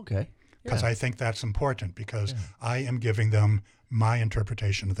 Okay. Because I think that's important because I am giving them my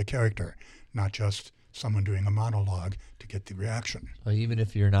interpretation of the character, not just someone doing a monologue to get the reaction. Well, even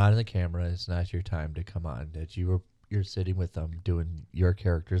if you're not in the camera, it's not your time to come on. That you're sitting with them doing your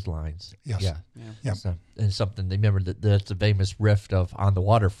character's lines. Yes. Yeah. Yep. So, and something they remember that's the famous riff of On the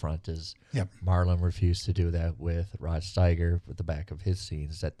Waterfront is Marlon refused to do that with Rod Steiger with the back of his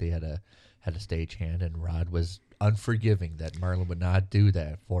scenes, that they had a stagehand, and Rod was unforgiving that Marlon would not do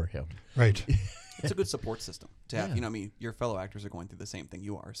that for him. Right. It's a good support system to have. Your fellow actors are going through the same thing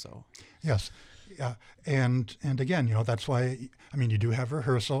you are. So Yes. Yeah. And again, that's why, you do have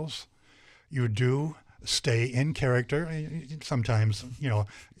rehearsals. You do stay in character. Sometimes,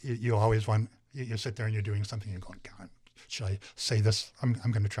 you always want, you sit there and you're doing something, you're going, God, should I say this? I'm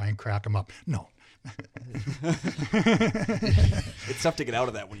going to try and crack them up. No. it's tough to get out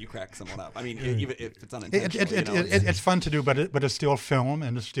of that when you crack someone up. I mean, even if it's unintentional. It's fun to do, but it's still film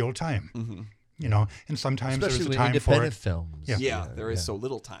and it's still time. And sometimes Especially there's a time for it. Films. Yeah, there is so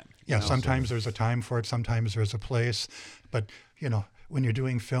little time. Sometimes there's a time for it. Sometimes there's a place. But, when you're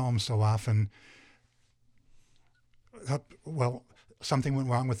doing film so often, something went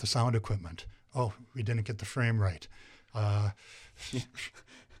wrong with the sound equipment. Oh, we didn't get the frame right.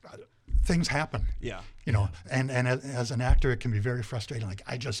 Things happen. Yeah. And as an actor, it can be very frustrating. Like,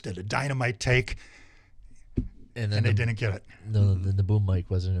 I just did a dynamite take, and they didn't get it. The boom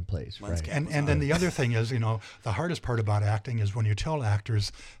mic wasn't in place. Right. And then the other thing is, the hardest part about acting is when you tell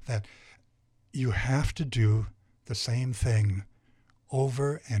actors that you have to do the same thing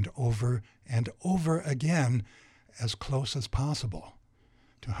over and over and over again as close as possible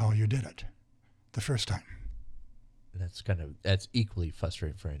to how you did it the first time. That's equally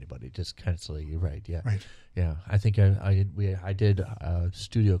frustrating for anybody. Just constantly, you're right. Yeah. Right. Yeah. I think I did a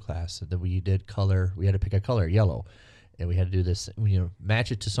studio class, and then we did color. We had to pick a color, yellow, and we had to do this,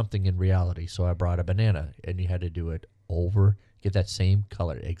 match it to something in reality. So I brought a banana, and you had to do it over, get that same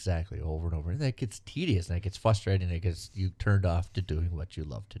color exactly over and over. And that gets tedious, and that gets frustrating. And it gets you turned off to doing what you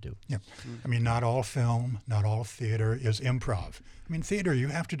love to do. Yeah. Not all film, not all theater is improv. Theater, you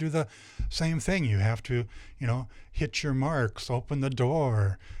have to do the same thing. You have to, hit your marks, open the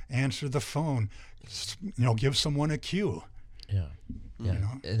door, answer the phone, give someone a cue. Yeah. Yeah.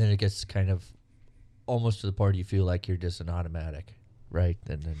 And then it gets kind of almost to the part you feel like you're just an automatic, right?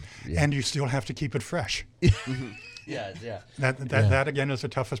 And you still have to keep it fresh. Yeah. That again is the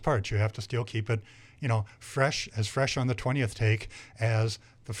toughest part. You have to still keep it, fresh on the 20th take as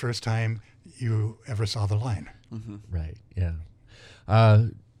the first time you ever saw the line. Mm-hmm. Right. Yeah.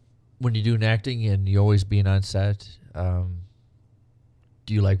 When you're doing acting and you always being on set,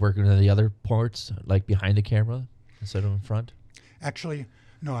 do you like working with the other parts, like behind the camera instead of in front? Actually,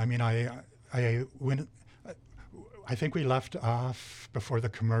 no. I I think we left off before the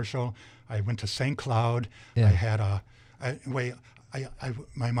commercial. I went to St. Cloud. Yeah. I had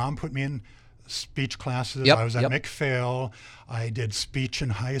my mom put me in speech classes. Yep, I was at yep. McPhail. I did speech in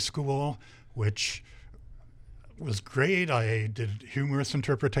high school, which was great. I did humorous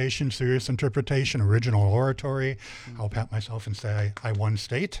interpretation, serious interpretation, original oratory. I'll pat myself and say I won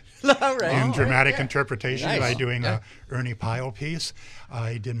state All right. in dramatic interpretation Nice. by doing Yeah. a Ernie Pyle piece.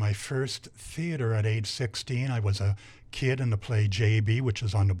 I did my first theater at age 16. I was a kid in the play J.B., which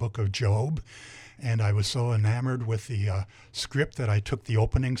is on the Book of Job. And I was so enamored with the script that I took the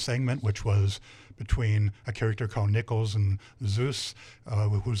opening segment, which was between a character called Nichols and Zeus,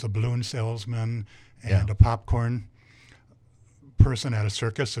 who's a balloon salesman, and Yeah. a popcorn person at a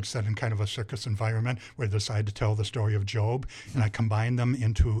circus. It's set in kind of a circus environment where they decide to tell the story of Job. And I combined them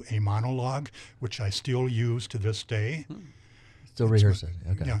into a monologue, which I still use to this day. Still rehearse it.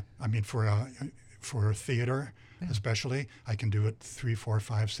 Okay. Yeah, I mean, for theater, especially, I can do it 3, 4,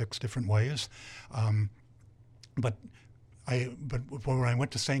 5, 6 different ways. But when I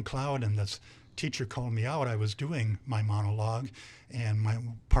went to St. Cloud and this teacher called me out, I was doing my monologue, and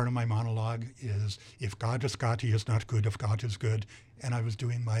part of my monologue is, if God is God, he is not good. If God is good, and I was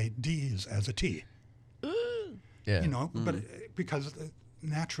doing my D's as a T. Yeah. You know, but because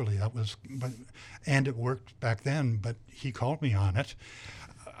naturally that was, and it worked back then, but he called me on it.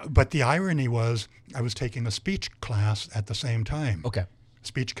 But the irony was I was taking a speech class at the same time. Okay.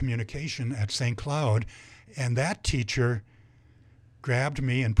 Speech communication at St. Cloud, and that teacher grabbed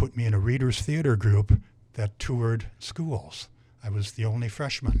me and put me in a readers theater group that toured schools. I was the only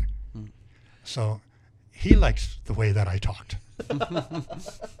freshman. So he liked the way that I talked.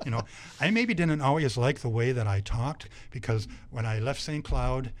 You know, I maybe didn't always like the way that I talked, because when I left St.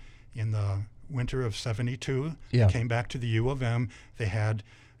 Cloud in the winter of '72, Yeah. came back to the U of M, they had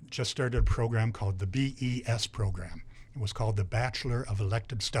just started a program called the BES program. It was called the Bachelor of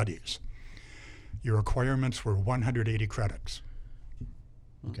Elected Studies. Your requirements were 180 credits.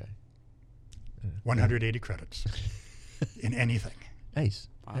 Okay. 180 credits in anything, Nice.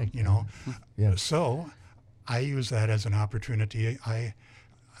 Hey. you know. Yeah. So I use that as an opportunity. I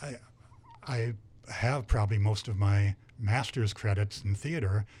have probably most of my master's credits in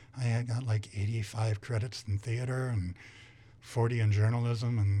theater. I had got like 85 credits in theater and 40 in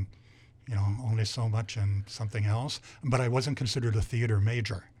journalism, and you know, only so much in something else. But I wasn't considered a theater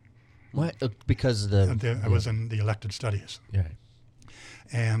major. What? Because I was in the elected studies. Yeah.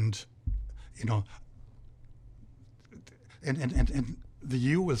 And, you know, and the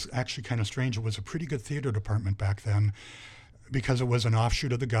U was actually kind of strange. It was a pretty good theater department back then, because it was an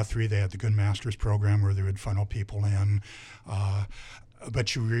offshoot of the Guthrie. They had the Good Masters program where they would funnel people in.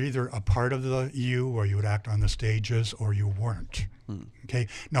 But you were either a part of the U, or you would act on the stages, or you weren't. Okay.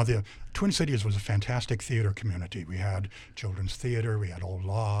 Now, the Twin Cities was a fantastic theater community. We had children's theater, we had Old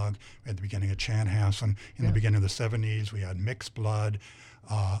Log, we had the beginning of Chanhassen. In the beginning of the 70s, we had Mixed Blood,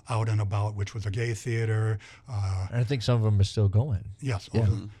 Out and About, which was a gay theater. And I think some of them are still going. Yes. Yeah.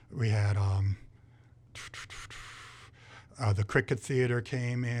 We had the Cricket Theater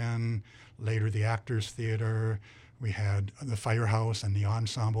came in, later the Actors Theater. We had the Firehouse and the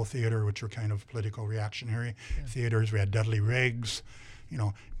Ensemble Theater, which were kind of political reactionary theaters. We had Dudley Riggs. You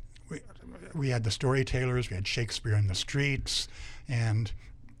know, we had the Storytellers. We had Shakespeare in the Streets. And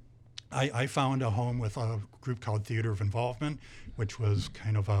I found a home with a group called Theater of Involvement, which was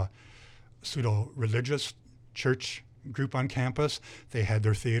kind of a pseudo-religious church group on campus. They had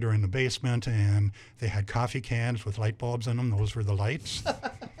their theater in the basement, and they had coffee cans with light bulbs in them. Those were the lights.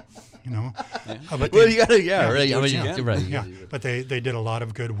 You know, but Well, they- you gotta, right. do I what mean, you you're can. right. yeah, but they did a lot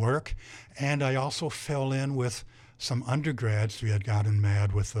of good work. And I also fell in with some undergrads. We had gotten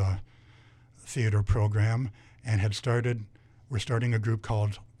mad with the theater program and we're starting a group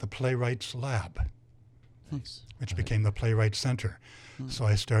called the Playwrights Lab, Nice. which became the Playwrights Center. So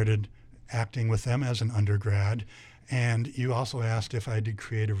I started acting with them as an undergrad. And you also asked if I did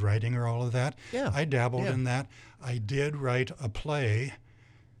creative writing or all of that. Yeah. I dabbled Yeah. in that. I did write a play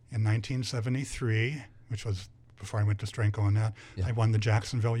in 1973, which was before I went to Stranko and that. Yeah. I won the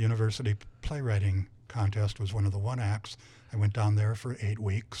Jacksonville University playwriting contest, was one of the one acts. I went down there for 8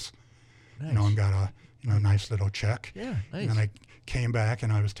 weeks, Nice. you know, and got a nice little check. Yeah, nice. And then I came back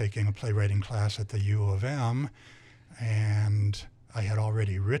and I was taking a playwriting class at the U of M, and I had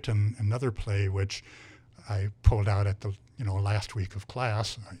already written another play, which I pulled out at the last week of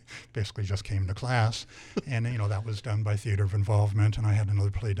class. I basically just came to class, and that was done by Theater of Involvement, and I had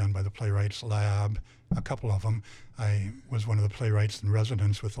another play done by the Playwrights Lab, a couple of them. I was one of the playwrights in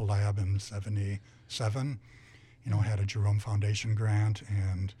residence with the lab in '77. Had a Jerome Foundation grant,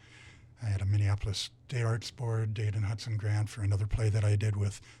 and I had a Minneapolis State Arts Board, Dayton Hudson grant for another play that I did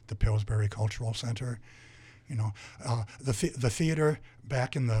with the Pillsbury Cultural Center. You know, the theater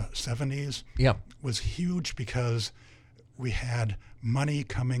back in the 70s was huge because we had money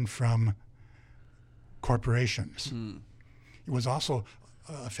coming from corporations. It was also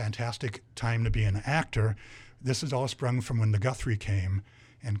a fantastic time to be an actor. This is all sprung from when the Guthrie came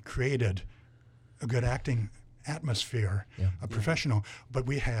and created a good acting atmosphere, a professional. But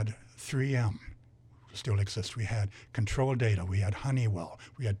we had 3M, still exists. We had Control Data, we had Honeywell,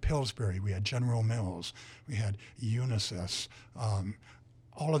 we had Pillsbury, we had General Mills, we had Unisys.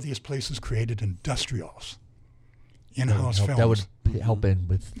 All of these places created industrials, in-house films. That would help in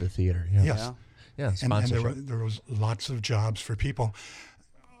with the theater. Yeah. Yes. Yeah, and there was lots of jobs for people.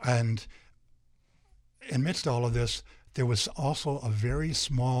 And amidst all of this, there was also a very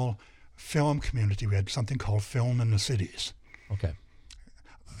small film community. We had something called Film in the Cities. Okay.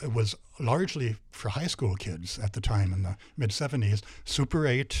 It was largely for high school kids at the time in the mid-70s. Super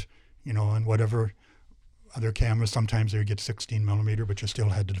 8, you know, and whatever other cameras. Sometimes they would get 16 millimeter, but you still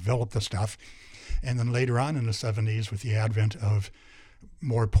had to develop the stuff. And then later on in the 70s, with the advent of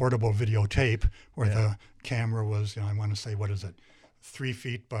more portable videotape, where the camera was, you know, I want to say, 3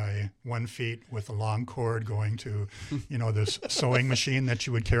 feet by 1 feet with a long cord going to, you know, this sewing machine that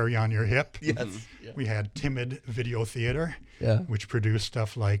you would carry on your hip. Yes. Yeah. We had Timid Video Theater, which produced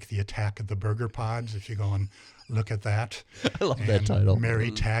stuff like The Attack of the Burger Pods, if you go and look at that. I love that title.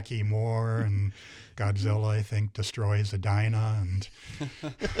 Mary Tacky Moore and Godzilla, I think, Destroys Edina. And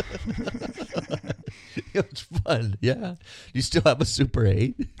it was fun. Yeah. You still have a Super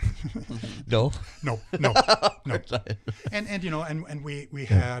 8? No? No. And you know, and we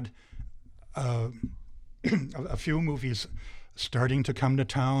had a few movies starting to come to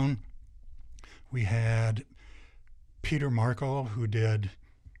town. We had Peter Markle, who did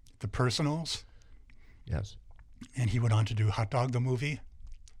The Personals. Yes. And he went on to do Hot Dog the Movie.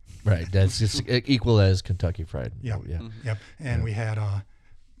 Right. That's just equal as Kentucky Fried. Yep. And we had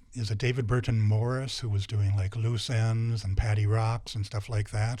is it David Burton Morris, who was doing like Loose Ends and Patty Rocks and stuff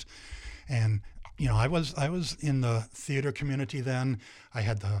like that. And you know, I was in the theater community then. I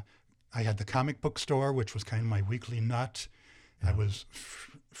had the comic book store, which was kind of my weekly nut. I was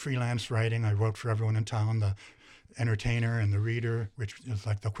freelance writing. I wrote for everyone in town, the Entertainer and the Reader, which is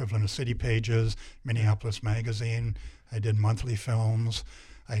like the equivalent of City Pages, Minneapolis Magazine. I did monthly films.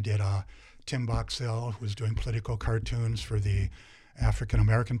 I did Tim Boxell, who was doing political cartoons for the African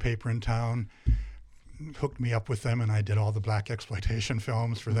American paper in town, hooked me up with them, and I did all the black exploitation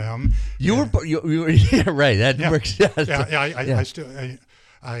films for them. You were right. That works.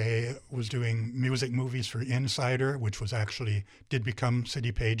 I was doing music movies for Insider, which did become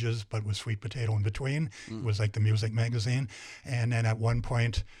City Pages, but was sweet potato in between. It was like the music magazine. And then at one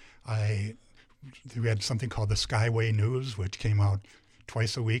point, we had something called the Skyway News, which came out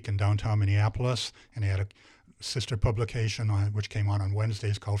twice a week in downtown Minneapolis, and they had a sister publication which came on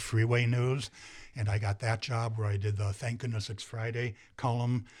Wednesdays called Freeway News. And I got that job where I did the Thank Goodness It's Friday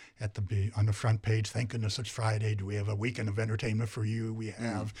column on the front page. Thank goodness it's Friday. Do we have a weekend of entertainment for you? We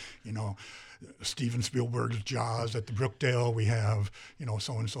have, you know, Steven Spielberg's Jaws at the Brookdale. We have, you know,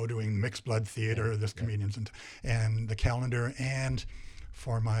 so-and-so doing Mixed Blood Theater, this comedians, and the calendar. And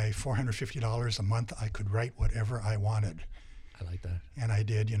for my $450 a month, I could write whatever I wanted. I like that. And I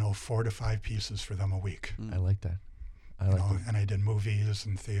did, 4 to 5 pieces for them a week. I like that. And I did movies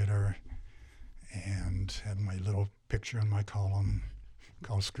and theater, and had my little picture in my column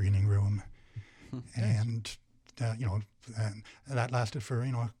called Screening Room. And and that lasted for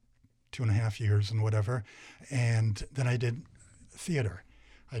 2.5 years and whatever. And then I did theater.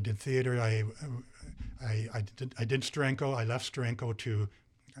 I did Steranko. I left Steranko to,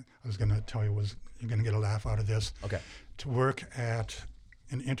 I was going to tell you, you're going to get a laugh out of this. Okay. To work at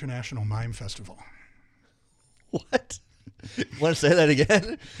an international mime festival. What? Want to say that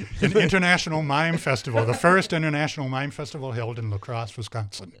again? An international mime festival, the first international mime festival held in La Crosse,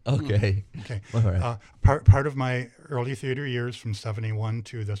 Wisconsin. Okay. All right. Part of my early theater years, from 71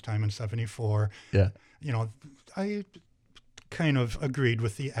 to this time in 74. Yeah. I kind of agreed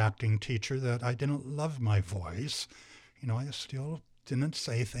with the acting teacher that I didn't love my voice. I still didn't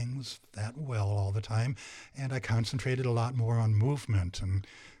say things that well all the time, and I concentrated a lot more on movement, and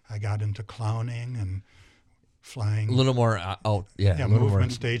I got into clowning and flying. A little more out,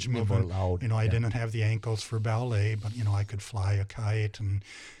 movement, stage movement. More loud. I didn't have the ankles for ballet, but I could fly a kite, and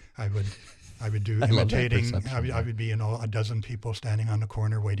I would do I love that imitating. perception, I would be, a dozen people standing on the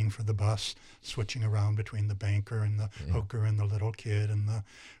corner waiting for the bus, switching around between the banker and the hooker and the little kid and the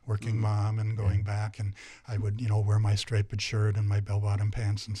working mom and going back. And I would, wear my striped shirt and my bell-bottom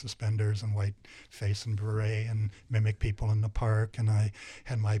pants and suspenders and white face and beret and mimic people in the park. And I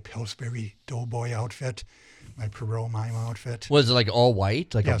had my Pillsbury Doughboy outfit, my Perot mime outfit. Was it like all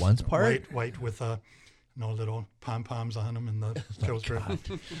white, like Yes, a once part? White with little pom-poms on them and the Pillsbury.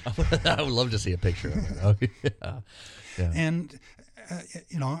 I would love to see a picture of it. Yeah. And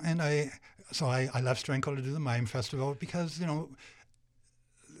I left Stranko to do the mime festival because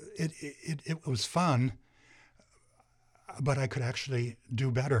it was fun, but I could actually do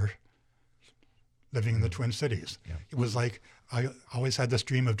better living in the Twin Cities. Yeah. It was like I always had this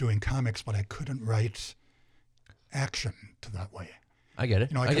dream of doing comics, but I couldn't write action to that way. I get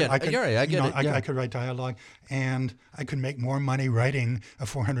it. I get it. I could write dialogue, and I could make more money writing a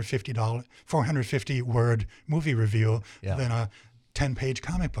 450 word movie review than a 10-page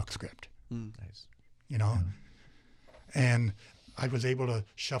comic book script. Nice. And I was able to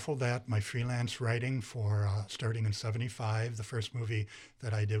shuffle that, my freelance writing for starting in 75. The first movie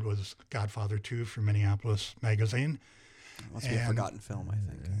that I did was Godfather 2 for Minneapolis Magazine. Must be a forgotten film, I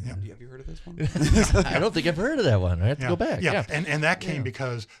think. Yeah. Have you heard of this one? I don't think I've heard of that one. I have to go back. Yeah, and that came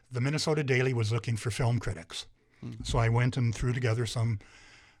because the Minnesota Daily was looking for film critics. So I went and threw together some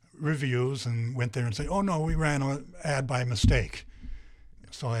reviews and went there and said, oh, no, we ran an ad by mistake.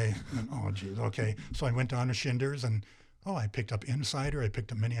 So I went, oh, geez, okay. So I went down to Schindler's and, I picked up Insider. I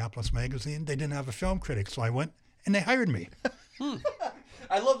picked up Minneapolis Magazine. They didn't have a film critic. So I went and they hired me.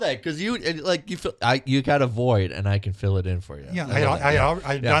 I love that because you got a void and I can fill it in for you. Yeah,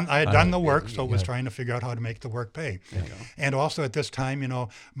 I had done the work, so was trying to figure out how to make the work pay. And also at this time,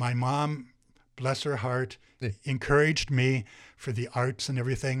 my mom, bless her heart, encouraged me for the arts and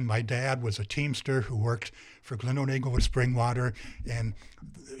everything. My dad was a teamster who worked for Glen Oneida Springwater, and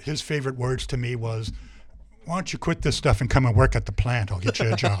his favorite words to me was, why don't you quit this stuff and come and work at the plant? I'll get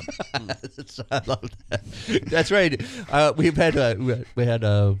you a job. I love that. That's right. We had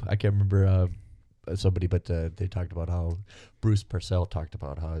I can't remember somebody, but they talked about how Bruce Purcell talked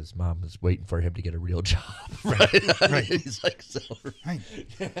about how his mom was waiting for him to get a real job. Right. He's like, so. Right.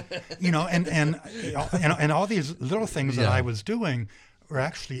 And all these little things that I was doing were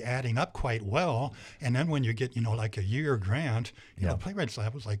actually adding up quite well. And then when you get, like a year grant, Playwrights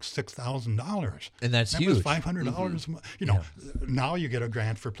Lab was like $6,000. And that's that huge. was $500. Now you get a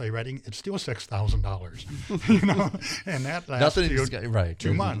grant for playwriting, it's still $6,000. And that lasts you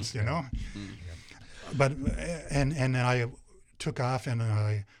 2 months, But and then I took off and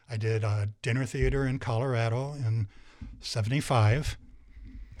I did a dinner theater in Colorado in 75.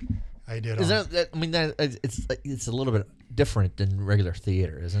 I did. It's a little bit different than regular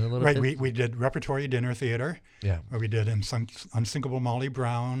theater, isn't it? A little right. bit? We did repertory dinner theater. Yeah. Where we did Unsinkable Molly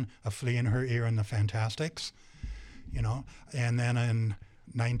Brown, A Flea in Her Ear, and The Fantastics. And then in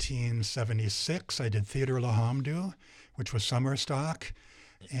 1976, I did Theater La Hamdu, which was summer stock,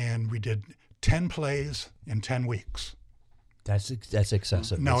 and we did 10 plays in 10 weeks. That's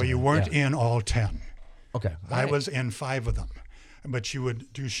excessive. No, you weren't in all 10. Okay. I was in 5 of them. But you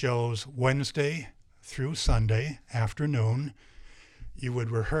would do shows Wednesday through Sunday afternoon. You would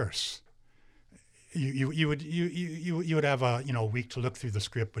rehearse. You would have a week to look through the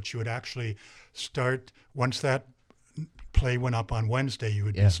script, but you would actually start once that play went up on Wednesday. You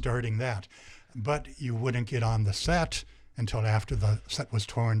would be starting that, but you wouldn't get on the set until after the set was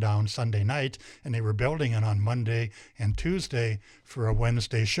torn down Sunday night, and they were building it on Monday and Tuesday for a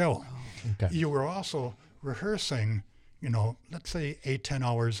Wednesday show. Okay. You were also rehearsing, let's say 8-10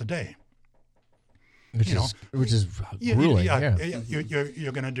 hours a day. Which is grueling.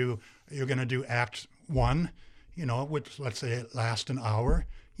 You're gonna do Act 1, which let's say it lasts an hour.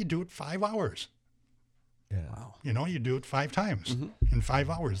 You do it 5 hours. Yeah. Wow. You do it 5 times in 5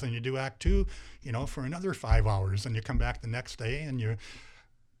 hours. Then you do Act 2, for another 5 hours. Then you come back the next day and you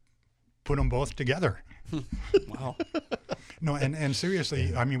put them both together. Wow. No, and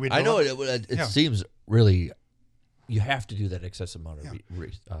seriously, I mean, I know it seems really. You have to do that excessive amount of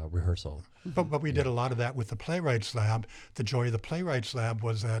rehearsal. But we did a lot of that with the Playwrights Lab. The joy of the Playwrights Lab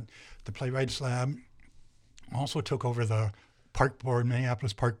was that the Playwrights Lab also took over the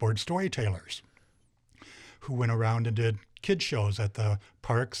Minneapolis Park Board storytellers, who went around and did kid shows at the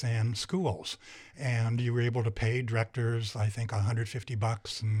parks and schools. And you were able to pay directors, I think,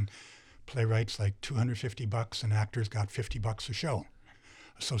 $150, and playwrights like $250, and actors got $50 a show.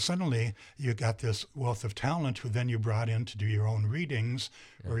 So suddenly you got this wealth of talent who then you brought in to do your own readings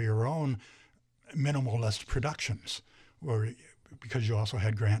or your own minimalist productions, or because you also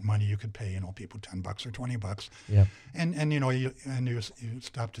had grant money, you could pay, people $10 or $20. Yeah. And you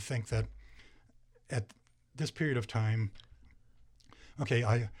stop to think that at this period of time, okay,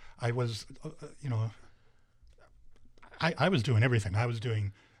 I was, I was doing everything. I was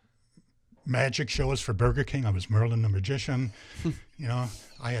doing magic shows for Burger King. I was Merlin the Magician.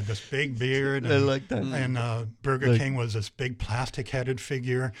 I had this big beard. And, I like that. And Burger King was this big plastic-headed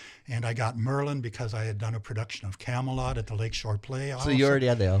figure. And I got Merlin because I had done a production of Camelot at the Lakeshore Play. So you already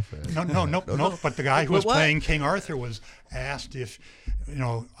had the outfit. No. But the guy who was playing King Arthur was asked if,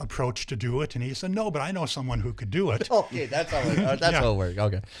 approached to do it. And he said, no, but I know someone who could do it. Okay, that's how it works.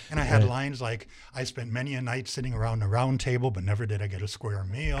 Okay. And I had lines like, I spent many a night sitting around a round table, but never did I get a square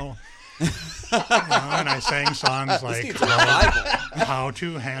meal. And I sang songs like How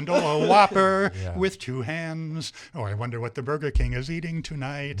to Handle a Whopper with 2 hands. Oh, I wonder what the Burger King is eating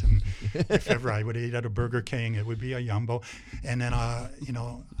tonight. And if ever I would eat at a Burger King, it would be a Jumbo. And then,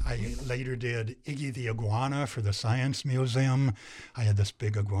 I later did Iggy the Iguana for the Science Museum. I had this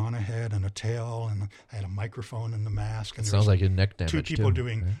big iguana head and a tail, and I had a microphone and the mask. And it sounds like a neck damage. 2 people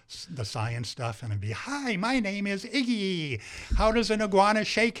doing the science stuff, and it'd be, hi, my name is Iggy. How does an iguana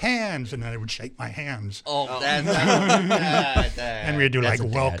shake hands? And then I would shake my hands. Oh, that's and we'd do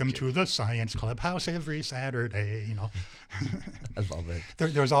welcome to the Science Clubhouse every Saturday, I love it.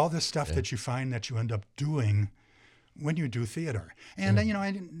 There's all this stuff that you find that you end up doing when you do theater. And,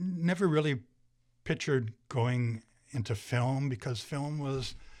 I never really pictured going into film because film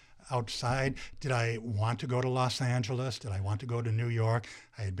was outside. Did I want to go to Los Angeles? Did I want to go to New York?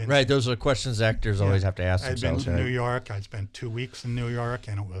 I had been right. Those are questions actors always have to ask themselves. I had been to New York. I spent 2 weeks in New York,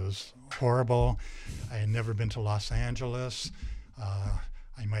 and it was horrible. I had never been to Los Angeles.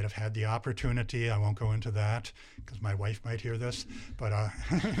 I might have had the opportunity. I won't go into that because my wife might hear this. But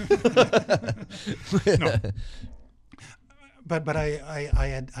no. But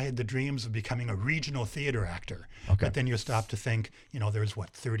I had the dreams of becoming a regional theater actor. Okay. But then you stop to think, there's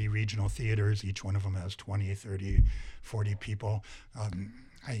 30 regional theaters. Each one of them has 20, 30, 40 people.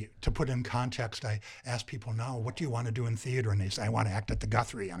 To put in context, I ask people now, what do you want to do in theater? And they say, I want to act at the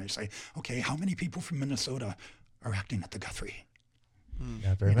Guthrie. And I say, okay, how many people from Minnesota are acting at the Guthrie?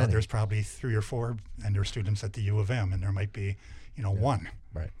 Not very many. There's probably 3 or 4, and they're students at the U of M, and there might be, 1.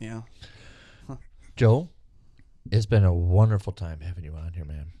 Right. Yeah. Joe, it's been a wonderful time having you on here,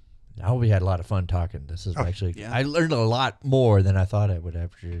 man. Now we had a lot of fun talking. This is actually, I learned a lot more than I thought I would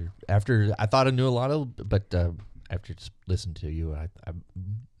after I thought I knew a lot of, but after just listening to you, I'm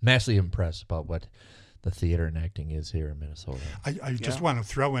massively impressed about what the theater and acting is here in Minnesota. I just want to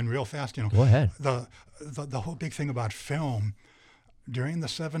throw in real fast, Go ahead. The whole big thing about film during the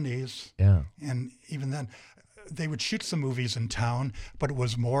 70s, and even then, they would shoot some movies in town, but it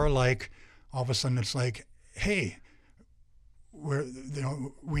was more like, all of a sudden it's like, hey,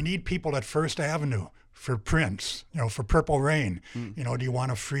 we need people at First Avenue for Prince, for Purple Rain. Do you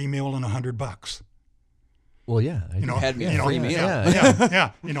want a free meal and $100? Well, yeah. Had me a free meal.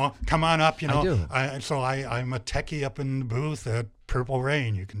 Yeah. Come on up. I do. I'm a techie up in the booth at Purple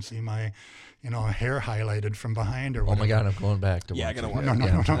Rain. You can see my, hair highlighted from behind or whatever. Oh my God, I'm going back to. Yeah, I gotta watch. No.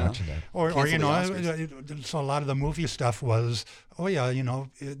 Or Oscars. so a lot of the movie stuff was,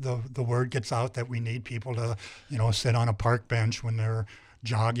 the word gets out that we need people to, sit on a park bench when they're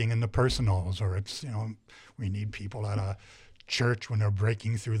jogging in the personals, or it's, we need people at a church when they're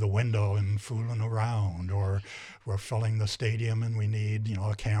breaking through the window and fooling around, or we're filling the stadium and we need,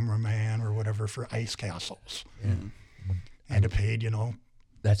 a cameraman or whatever for ice castles. Yeah. And it paid,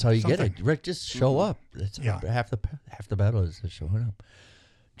 That's how you get something. it. Rick, just show up. That's half the battle is just showing up.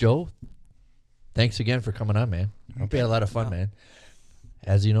 Joe, thanks again for coming on, man. Hope you had a lot of fun, man.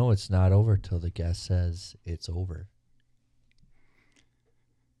 As you know, it's not over till the guest says it's over.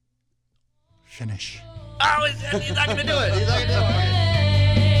 Finish. Oh, he's not going to do it. He's not going to do it.